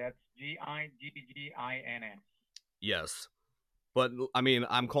 And that's Giggins. Yes. But,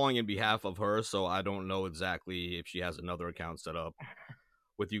 I'm calling in behalf of her, so I don't know exactly if she has another account set up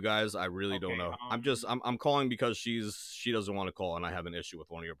with you guys. I really don't know. I'm calling because she doesn't want to call, and I have an issue with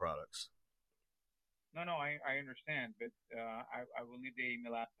one of your products. No, I understand, but I will need the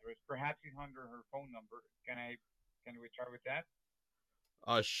email address. Perhaps it's under her phone number. Can we try with that?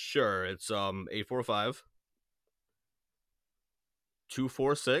 Sure. It's 845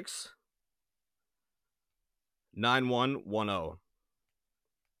 246 9110.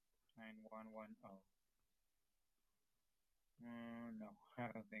 9110. No,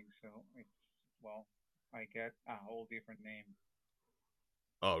 I don't think so. I get a whole different name.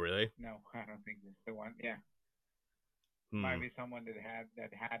 Oh, really? No, I don't think this is the one. Yeah. Might be someone that had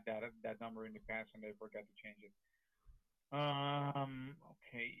that number in the past and they forgot to change it.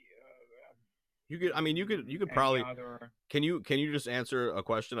 Okay. You could probably. Can you just answer a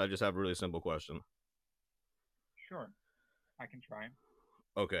question? I just have a really simple question. Sure, I can try.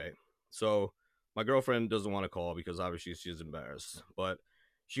 Okay, so my girlfriend doesn't want to call because obviously she's embarrassed, but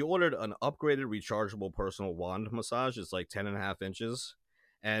she ordered an upgraded rechargeable personal wand massage. It's like 10.5 inches,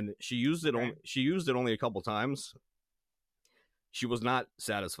 and she used it only a couple times. She was not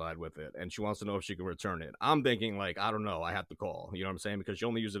satisfied with it, and she wants to know if she can return it. I'm thinking, like, I don't know, I have to call. You know what I'm saying? Because she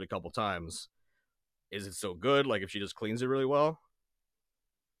only used it a couple times. Is it so good? Like, if she just cleans it really well?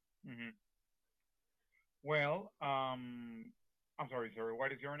 Mm-hmm. Well, I'm sorry, sir.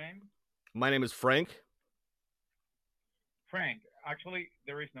 What is your name? My name is Frank. Frank, actually,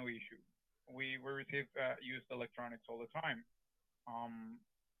 there is no issue. We receive used electronics all the time.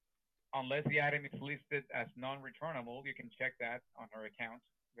 unless the item is listed as non-returnable, you can check that on her account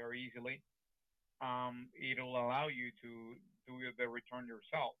very easily. It'll allow you to do the return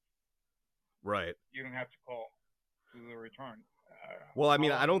yourself. Right. You don't have to call to the return. Well, I how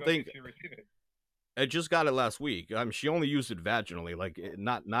mean, long I don't ago think did she receive it? I just got it last week. She only used it vaginally, like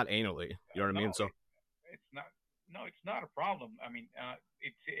not anally. You know what I mean? So It's not. No, it's not a problem. I mean,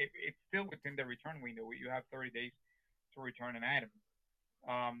 it's still within the return window. You have 30 days to return an item.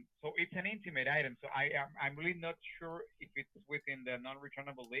 So it's an intimate item. So I'm really not sure if it's within the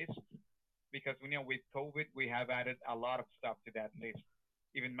non-returnable list because we know with COVID we have added a lot of stuff to that list,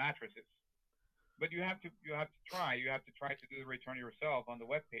 even mattresses. But you have to try. You have to try to do the return yourself on the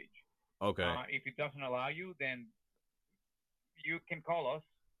web page. okay. If it doesn't allow you, then you can call us.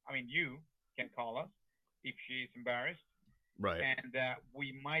 I mean, you can call us if she's embarrassed, Right. and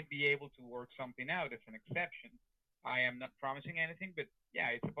we might be able to work something out as an exception. I am not promising anything, but yeah,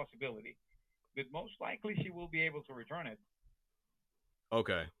 it's a possibility. But most likely she will be able to return it.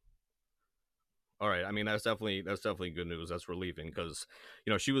 Okay. All right. I mean, that's definitely good news. That's relieving because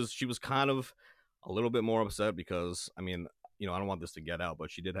she was kind of a little bit more upset because I mean, I don't want this to get out,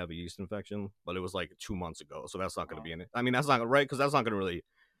 but she did have a yeast infection, but it was like 2 months ago, so that's not going to be in it. I mean, that's not right because that's not going to really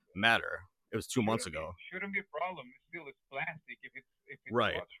matter. It was 2 months ago. Shouldn't be a problem. It's plastic. If it's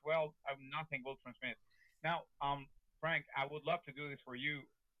Right. washed well, nothing will transmit. Now, Frank, I would love to do this for you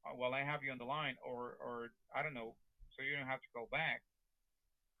while I have you on the line, or I don't know, so you don't have to call back.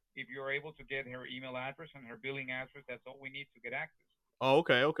 If you're able to get her email address and her billing address, that's all we need to get access. Oh,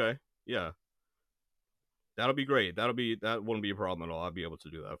 okay. Yeah. That'll be great. That wouldn't be a problem at all. I'll be able to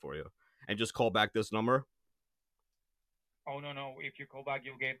do that for you. And just call back this number. Oh no! If you call back,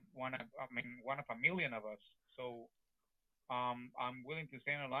 you'll get one of a million of us. So, I'm willing to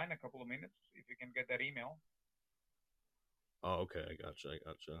stay on the line a couple of minutes if you can get that email. Oh, okay. I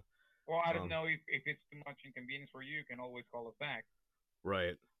gotcha. Well, I don't know if it's too much inconvenience for you. You can always call us back.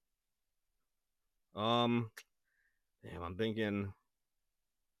 Right. Damn, I'm thinking.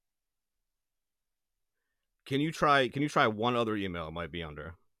 Can you try one other email it might be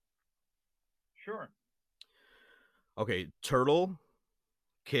under? Sure. Okay, Turtle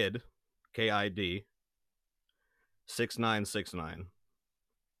Kid, KID 6969.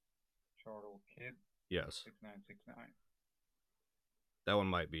 Turtle Kid. Yes. 6969. That one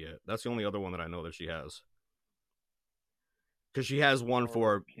might be it. That's the only other one that I know that she has. Because she has one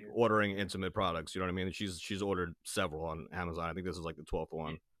for ordering intimate products. You know what I mean? She's ordered several on Amazon. I think this is like the 12th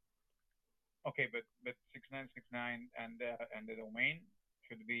one. Okay, but 6969 and the domain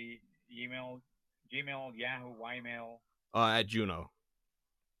should be email, Gmail, Yahoo, Ymail. At Juno.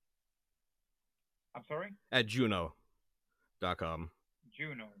 I'm sorry? At Juno.com.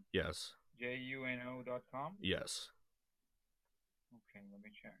 Juno. Yes. JUNO.com? Yes. Okay, let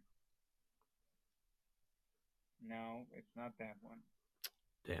me check. No, it's not that one.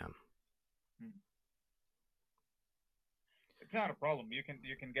 Damn. It's not a problem. You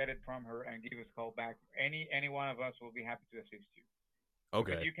can get it from her and give us a call back. Any one of us will be happy to assist you.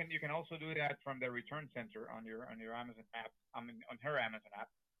 Okay. But you can also do that from the return center on your Amazon app. I mean, on her Amazon app.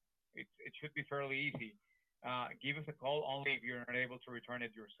 It should be fairly easy. Give us a call only if you're not able to return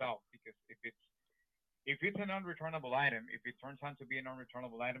it yourself, because if it's a non-returnable item, if it turns out to be a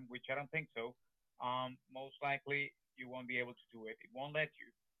non-returnable item, which I don't think so, most likely you won't be able to do it. It won't let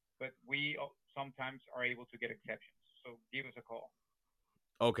you. But we sometimes are able to get exceptions. So give us a call.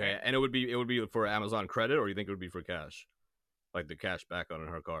 Okay, and it would be for Amazon credit, or you think it would be for cash, like the cash back on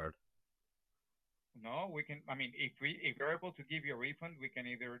her card? No, we can. I mean, if we're able to give you a refund, we can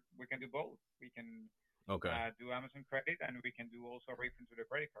do both. We can do Amazon credit, and we can do also a refund to the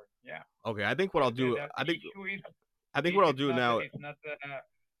credit card. Yeah. Okay, I think what I'll do. I think what I'll do now. It's not the.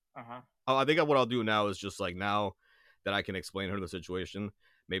 Oh, I think what I'll do now is just like now that I can explain her the situation.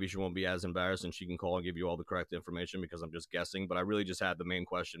 Maybe she won't be as embarrassed and she can call and give you all the correct information because I'm just guessing. But I really just had the main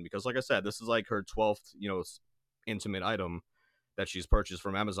question because, like I said, this is like her 12th, intimate item that she's purchased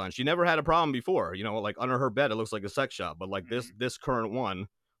from Amazon. She never had a problem before, like under her bed, it looks like a sex shop. But like this current one,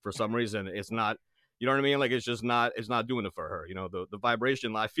 for some reason, it's not, you know what I mean? Like it's not doing it for her. The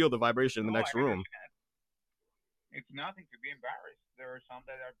vibration, I feel the vibration in the next room. It's nothing to be embarrassed. There are some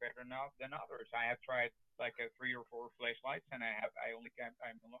that are better than others. I have tried like 3 or 4 flashlights, and I'm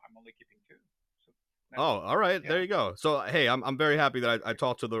only keeping 2. So all right, yeah. There you go. So hey, I'm very happy that I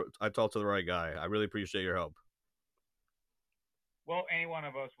talked to the right guy. I really appreciate your help. Well, any one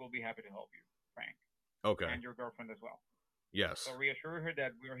of us will be happy to help you, Frank. Okay. And your girlfriend as well. Yes. So reassure her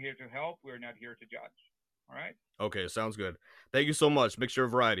that we're here to help. We're not here to judge. All right. Okay, sounds good. Thank you so much. Mixture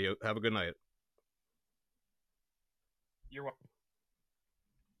of variety. Have a good night. You're welcome.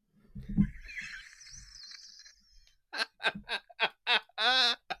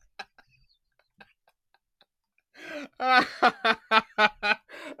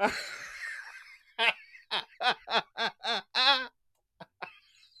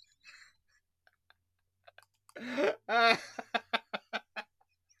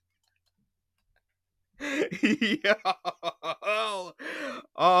 Yo.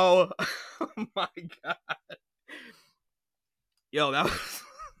 Oh my god. Yo, that was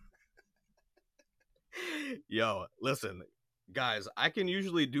Yo, listen, guys, I can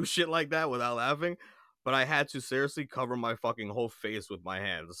usually do shit like that without laughing, but I had to seriously cover my fucking whole face with my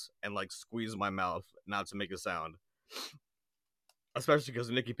hands and like squeeze my mouth not to make a sound. Especially because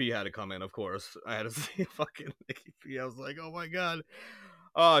Nikki P had to come in, of course. I had to see fucking Nikki P. I was like, oh my god.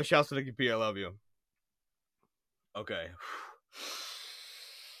 Oh, shouts to Nikki P. I love you. Okay.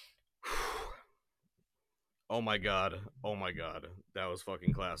 Oh my god. Oh my god. That was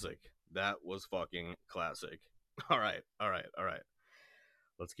fucking classic. That was fucking classic. All right.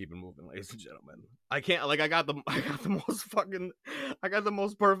 Let's keep it moving, ladies and gentlemen. I can't like I got the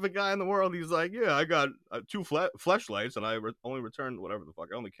most perfect guy in the world. He's like, yeah, I got 2 fleshlights and I only returned whatever the fuck.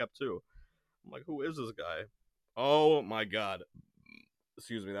 I only kept 2. I'm like, who is this guy? Oh my god.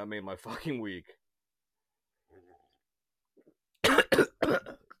 Excuse me, that made my fucking week.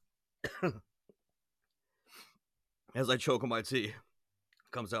 As I choke on my tea,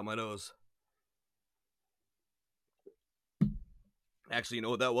 comes out my nose. Actually, you know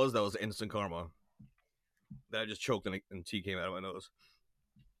what that was? That was instant karma. That I just choked and tea came out of my nose.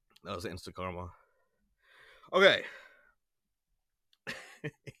 That was instant karma. Okay.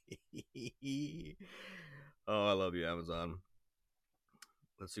 Oh, I love you, Amazon.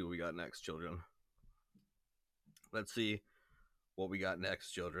 Let's see what we got next, children. Let's see what we got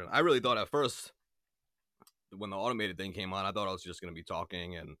next, children. I really thought at first, when the automated thing came on, I thought I was just going to be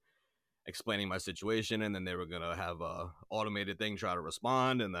talking and explaining my situation, and then they were going to have a automated thing try to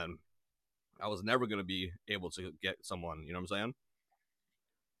respond, and then I was never going to be able to get someone, you know what I'm saying?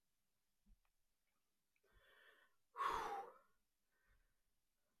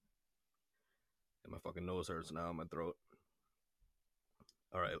 And my fucking nose hurts now in my throat.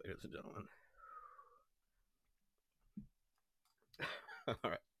 All right, ladies and gentlemen. All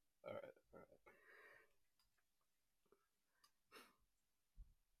right.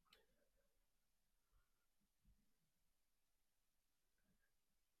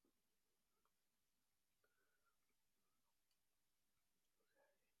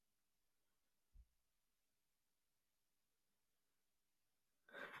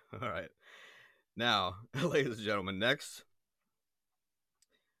 All right. Now, ladies and gentlemen, next,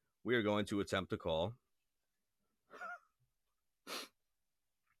 we are going to attempt to call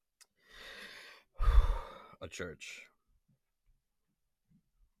a church.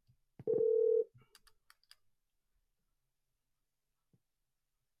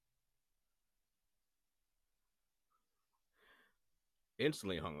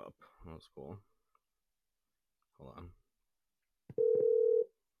 Instantly hung up. That's cool. Hold on.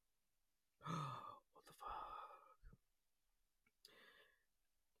 What the fuck?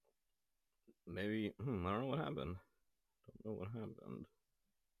 Maybe, I don't know what happened. Don't know what happened.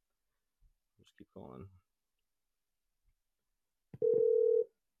 Just keep calling.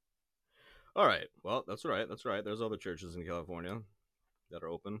 All right. Well, that's right. That's right. There's other churches in California that are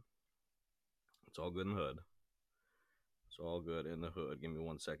open. It's all good in the hood. It's all good in the hood. Give me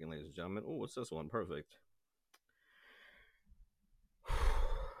 1 second, ladies and gentlemen. Oh, what's this one? Perfect.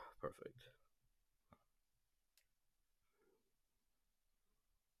 Perfect.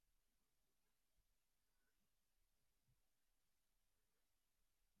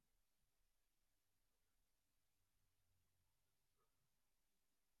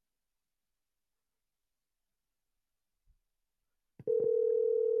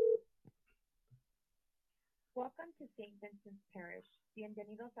 Welcome to St. Vincent's Parish.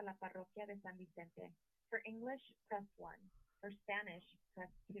 Bienvenidos a la parroquia de San Vicente. For English, press 1. For Spanish, press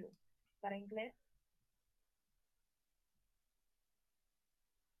 2. Para inglés,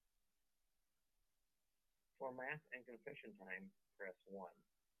 For Mass and confession time, press 1.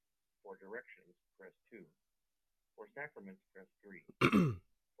 For directions, press 2. For sacraments, press 3.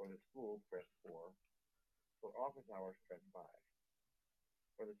 For the school, press 4. For office hours, press 5.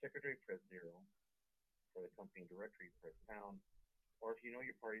 For the secretary, press 0. For the company directory, press pound. Or if you know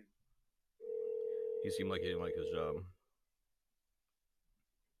your party's... He seemed like he didn't like his job.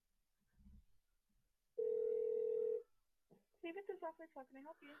 St. Vincent's office, how can I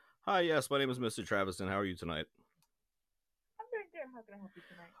help you? Hi, yes, my name is Mr. Traviston. How are you tonight? I'm very good. How can I help you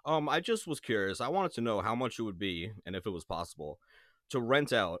tonight? I just was curious. I wanted to know how much it would be, and if it was possible, to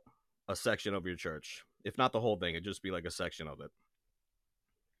rent out a section of your church. If not the whole thing, it'd just be like a section of it.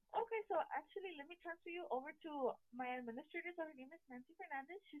 Okay, so actually, let me transfer you over to my administrator. So her name is Nancy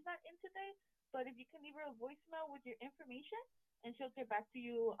Fernandez. She's not in today, but if you can leave her a voicemail with your information, and she'll get back to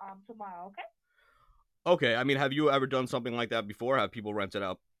you tomorrow. Okay? Okay, I mean, have you ever done something like that before? Have people rented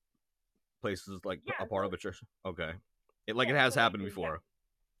out places like a part of a church? Okay, it has happened before.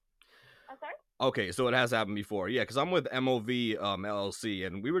 I'm sorry? Okay, so it has happened before. Yeah, because I'm with MOV LLC,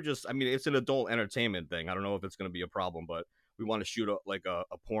 and we were just, I mean, it's an adult entertainment thing. I don't know if it's going to be a problem, but we want to shoot a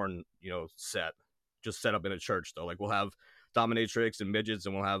porn, set, just set up in a church, though. Like, we'll have dominatrix and midgets,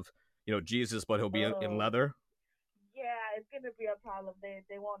 and we'll have, Jesus, but he'll be in leather. Yeah, it's gonna be a problem. They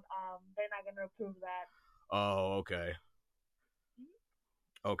won't they're not gonna approve that. Oh, okay.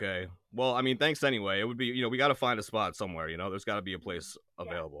 Okay. Well, I mean, thanks anyway. It would be, we got to find a spot somewhere, There's got to be a place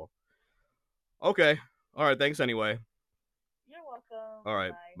available. Okay. All right. Thanks anyway. You're welcome. All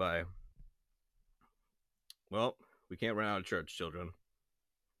right. Bye. Well, we can't run out of church, children.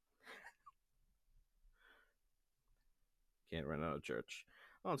 Can't run out of church.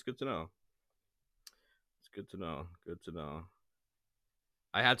 Oh, it's good to know. It's good to know. Good to know.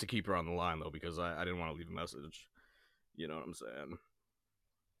 I had to keep her on the line, though, because I didn't want to leave a message. You know what I'm saying?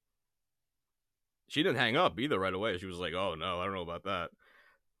 She didn't hang up either right away. She was like, oh, no, I don't know about that.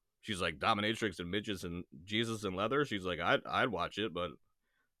 She's like, dominatrix and midgets and Jesus and leather. She's like, I'd watch it, but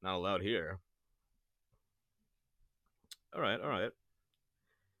not allowed here. All right.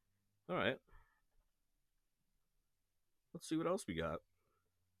 Let's see what else we got.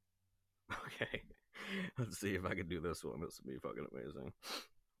 Okay. Let's see if I can do this one. This would be fucking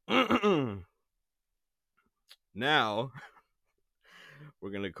amazing. Now, we're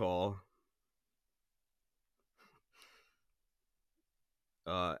going to call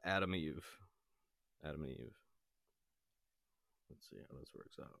Adam Eve. Adam and Eve. Let's see how this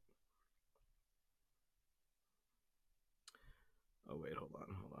works out. Oh, wait, hold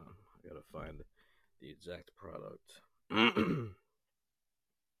on. I gotta find the exact product. There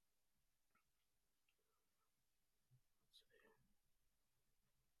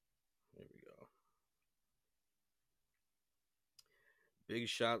we go. Big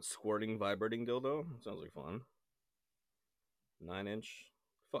Shot Squirting Vibrating Dildo. Sounds like fun. 9-inch.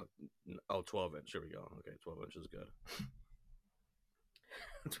 Fuck. Oh, 12-inch. Here we go. Okay, 12 inch is good.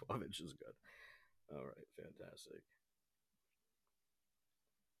 12 inch is good. All right, fantastic.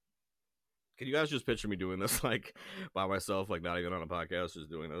 Can you guys just picture me doing this, like, by myself, like, not even on a podcast, just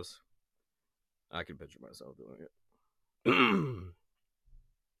doing this? I can picture myself doing it.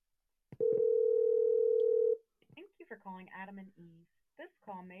 Thank you for calling Adam and Eve. This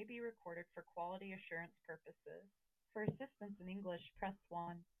call may be recorded for quality assurance purposes. For assistance in English, press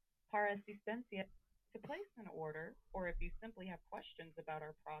 1. Para asistencia, to place an order, or if you simply have questions about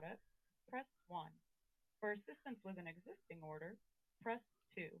our product, press 1. For assistance with an existing order, press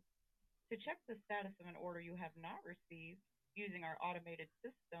 2. To check the status of an order you have not received using our automated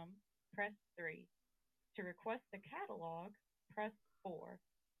system, press 3. To request a catalog, press 4.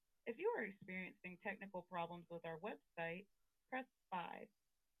 If you are experiencing technical problems with our website, press 5.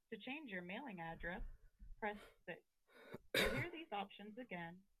 To change your mailing address, press 6. To hear these options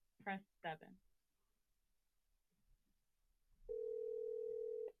again, press 7.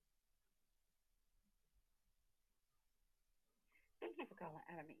 Thank you for calling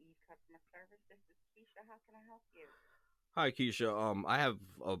Adam and Eve Customer Service. This is Keisha. How can I help you? Hi, Keisha. I have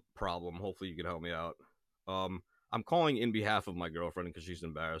a problem. Hopefully you can help me out. I'm calling in behalf of my girlfriend because she's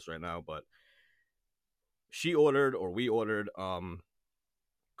embarrassed right now, but we ordered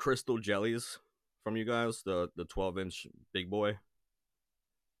crystal jellies from you guys, the 12-inch big boy.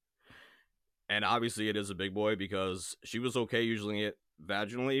 And obviously it is a big boy because she was okay using it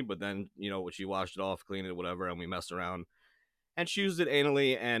vaginally, but then, she washed it off, cleaned it, whatever, and we messed around. And she used it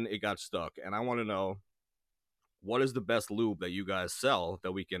anally, and it got stuck. And I want to know, what is the best lube that you guys sell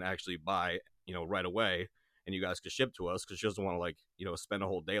that we can actually buy, right away, and you guys can ship to us? Because she doesn't want to, spend a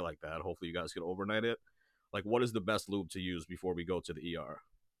whole day like that. Hopefully you guys can overnight it. Like, what is the best lube to use before we go to the ER?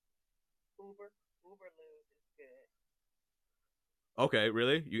 Uber lube is good. Okay,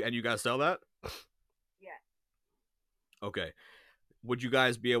 really? You guys sell that? Yeah. Okay. Would you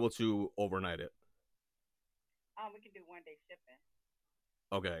guys be able to overnight it? We can do 1-day shipping.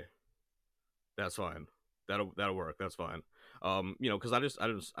 Okay. That's fine. That'll work. That's fine. Because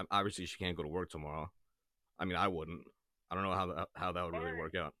obviously she can't go to work tomorrow. I mean, I wouldn't. I don't know how that would really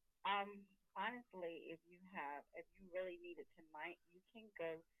work out. Honestly, if you really need it tonight, you can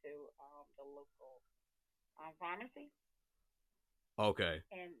go to the local pharmacy. Okay.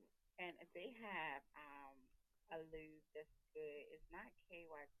 And if they have a lube that's good. It's not KY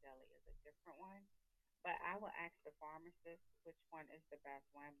Jelly, it's a different one. But I will ask the pharmacist which one is the best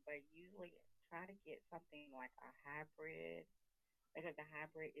one. But usually try to get something like a hybrid because the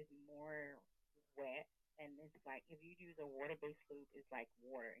hybrid is more wet. And it's like if you use a water-based lube, it's like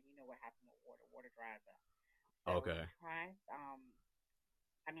water, and you know what happens with water. Water dries up. So Okay. try.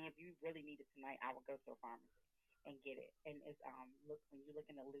 I mean, if you really need it tonight, I would go to a pharmacy and get it. And it's look when you look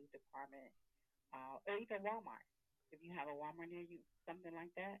in the lube department, or even Walmart. If you have a Walmart near you, something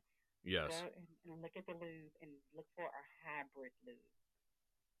like that, Yes. go and look at the lube and look for a hybrid lube.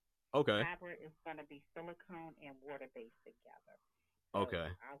 Okay. Hybrid is going to be silicone and water based together. Okay.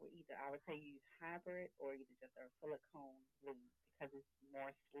 I would say use hybrid or either just a silicone lube because it's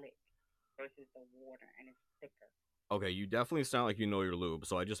more slick versus the water and it's thicker. Okay, you definitely sound like you know your lube.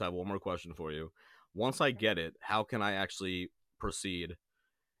 So I just have one more question for you. Once I get it, how can I actually proceed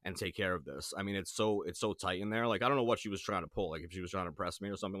and take care of this? I mean, it's so tight in there. Like I don't know what she was trying to pull. Like if she was trying to press me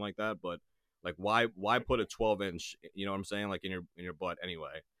or something like that. But like why put a 12-inch? You know what I'm saying? Like in your butt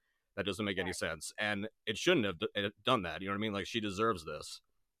anyway. That doesn't make any sense. And it shouldn't have done that. You know what I mean? Like she deserves this.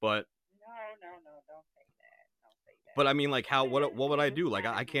 But No, don't say that. Don't say that. but I mean, like how what would I do? Like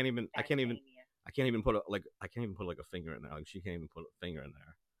I can't even put a finger in there. Like she can't even put a finger in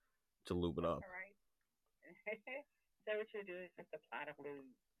there to lube it up. All right. So what you do is just apply the lube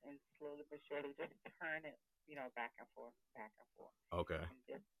and slowly but surely just turn it, back and forth, back and forth. Okay. And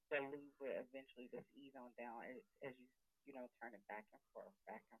just the lube will eventually just ease on down as you turn it back and forth,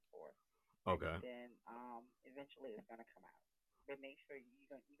 back and forth. Okay. And then eventually it's gonna come out. But make sure you're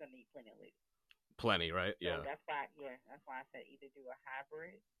gonna need plenty of lube. Plenty, right? So Yeah. that's why I said either do a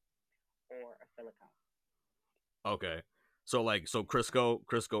hybrid or a silicone. Okay. So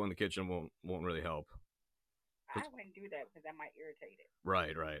Crisco in the kitchen won't really help. I wouldn't do that because that might irritate it.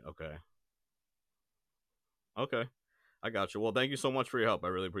 Right. Okay. Okay. I got you. Well, thank you so much for your help. I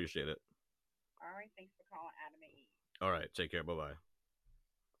really appreciate it. All right. Thanks for calling Adam and Eve. All right. Take care. Bye-bye.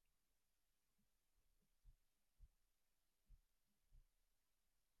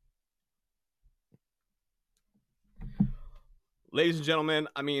 Ladies and gentlemen,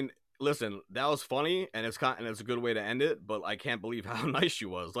 I mean, listen, that was funny, and it's a good way to end it. But I can't believe how nice she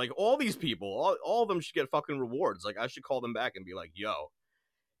was. Like all these people, all of them should get fucking rewards. Like I should call them back and be like, "Yo,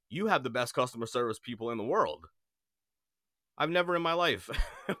 you have the best customer service people in the world." I've never in my life,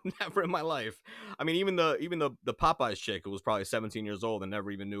 I mean, even the Popeyes chick who was probably 17 years old and never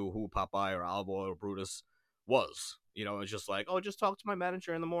even knew who Popeye or Albo or Brutus was. You know, it's just like, oh, just talk to my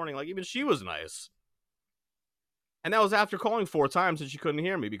manager in the morning. Like even she was nice. And that was after calling 4 times and she couldn't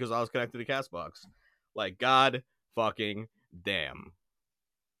hear me because I was connected to Castbox. Like, God fucking damn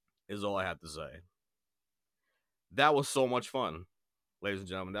is all I have to say. That was so much fun, ladies and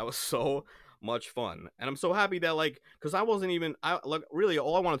gentlemen. That was so much fun. And I'm so happy that, like, because I wasn't even, really,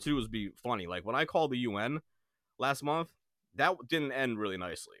 all I wanted to do was be funny. Like, when I called the UN last month, that didn't end really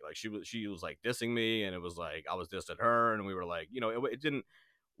nicely. Like, she was like, dissing me, and it was like, I was dissing her, and we were like, it didn't,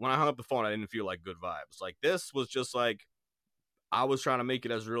 when I hung up the phone, I didn't feel like good vibes. Like, this was just like, I was trying to make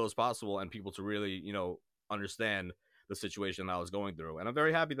it as real as possible and people to really, understand the situation that I was going through. And I'm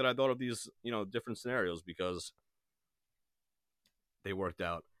very happy that I thought of these, different scenarios because they worked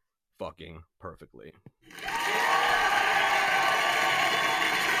out fucking perfectly.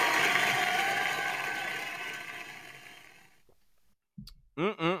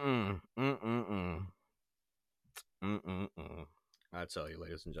 I tell you,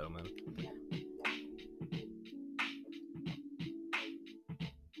 ladies and gentlemen.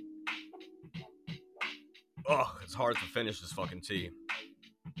 Oh, it's hard to finish this fucking tea.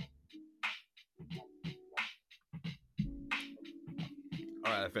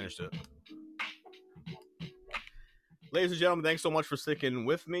 Alright, I finished it. Ladies and gentlemen, thanks so much for sticking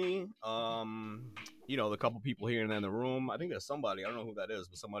with me. The couple people here and there in the room. I think there's somebody, I don't know who that is,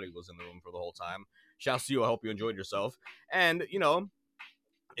 but somebody was in the room for the whole time. Shouts to you. I hope you enjoyed yourself. And,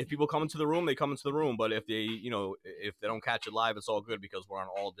 if people come into the room, they come into the room. But if they, if they don't catch it live, it's all good because we're on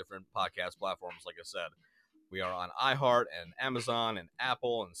all different podcast platforms, like I said. We are on iHeart and Amazon and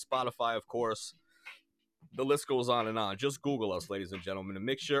Apple and Spotify, of course. The list goes on and on. Just Google us, ladies and gentlemen. A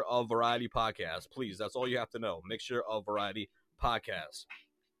Mixture of Variety Podcast. Please, that's all you have to know. Mixture of Variety Podcast.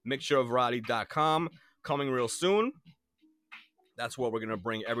 MixtureofVariety.com. Coming real soon. That's where we're going to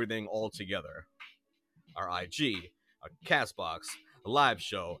bring everything all together. Our IG, our Castbox, a live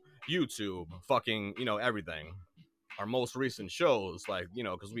show, YouTube, fucking, everything. Our most recent shows, like,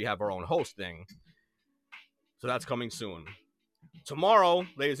 because we have our own hosting. So that's coming soon. Tomorrow,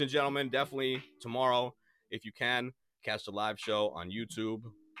 ladies and gentlemen, definitely tomorrow, if you can, catch the live show on YouTube.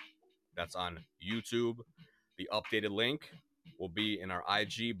 That's on YouTube. The updated link will be in our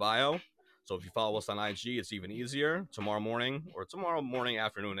IG bio. So if you follow us on IG, it's even easier. Tomorrow morning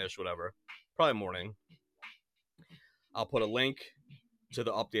afternoon-ish, whatever. Probably morning. I'll put a link to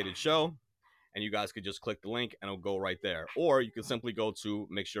the updated show, and you guys could just click the link, and it'll go right there. Or you can simply go to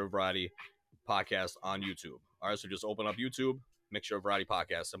Mixture of Variety Podcast on YouTube. All right, so just open up YouTube, Mixture of Variety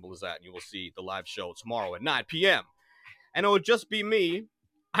Podcast, simple as that, and you will see the live show tomorrow at 9 p.m. And it would just be me.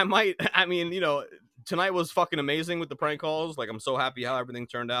 Tonight was fucking amazing with the prank calls. Like, I'm so happy how everything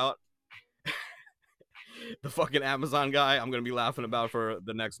turned out. The fucking Amazon guy, I'm going to be laughing about for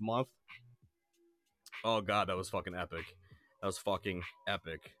the next month. Oh, God, that was fucking epic. That was fucking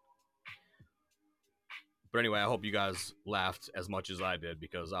epic. But anyway, I hope you guys laughed as much as I did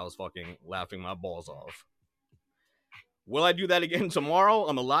because I was fucking laughing my balls off. Will I do that again tomorrow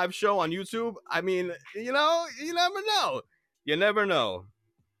on the live show on YouTube? I mean, you know, you never know. You never know.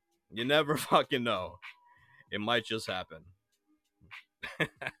 You never fucking know. It might just happen.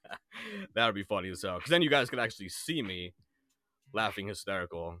 That would be funny as hell. Because then you guys could actually see me laughing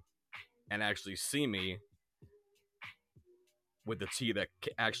hysterical and actually see me with the tea that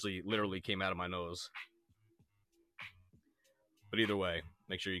actually literally came out of my nose. But either way,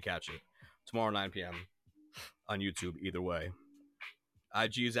 make sure you catch it. Tomorrow, 9 p.m. on YouTube, either way.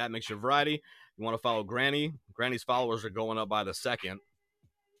 IG is at Mixture Variety. You want to follow Granny? Granny's followers are going up by the second.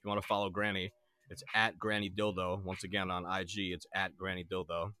 If you want to follow Granny, it's at Granny Dildo. Once again, on IG, it's at Granny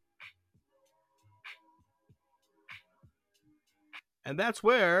Dildo. And that's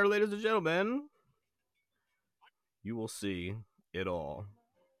where, ladies and gentlemen, you will see it all.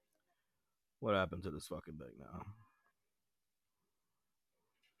 What happened to this fucking thing now?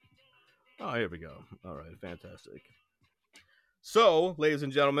 Oh, here we go. All right, fantastic. So, ladies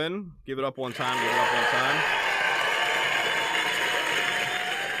and gentlemen, give it up one time, give it up one time.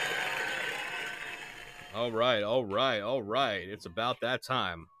 All right, all right, all right. It's about that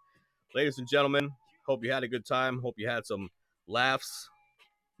time. Ladies and gentlemen, hope you had a good time. Hope you had some laughs.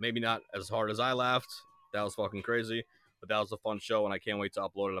 Maybe not as hard as I laughed. That was fucking crazy. But that was a fun show, and I can't wait to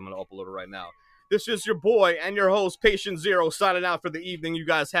upload it. I'm going to upload it right now. This is your boy and your host, Patient Zero, signing out for the evening. You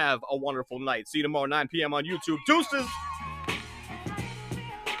guys have a wonderful night. See you tomorrow, 9 p.m. on YouTube. Deuces!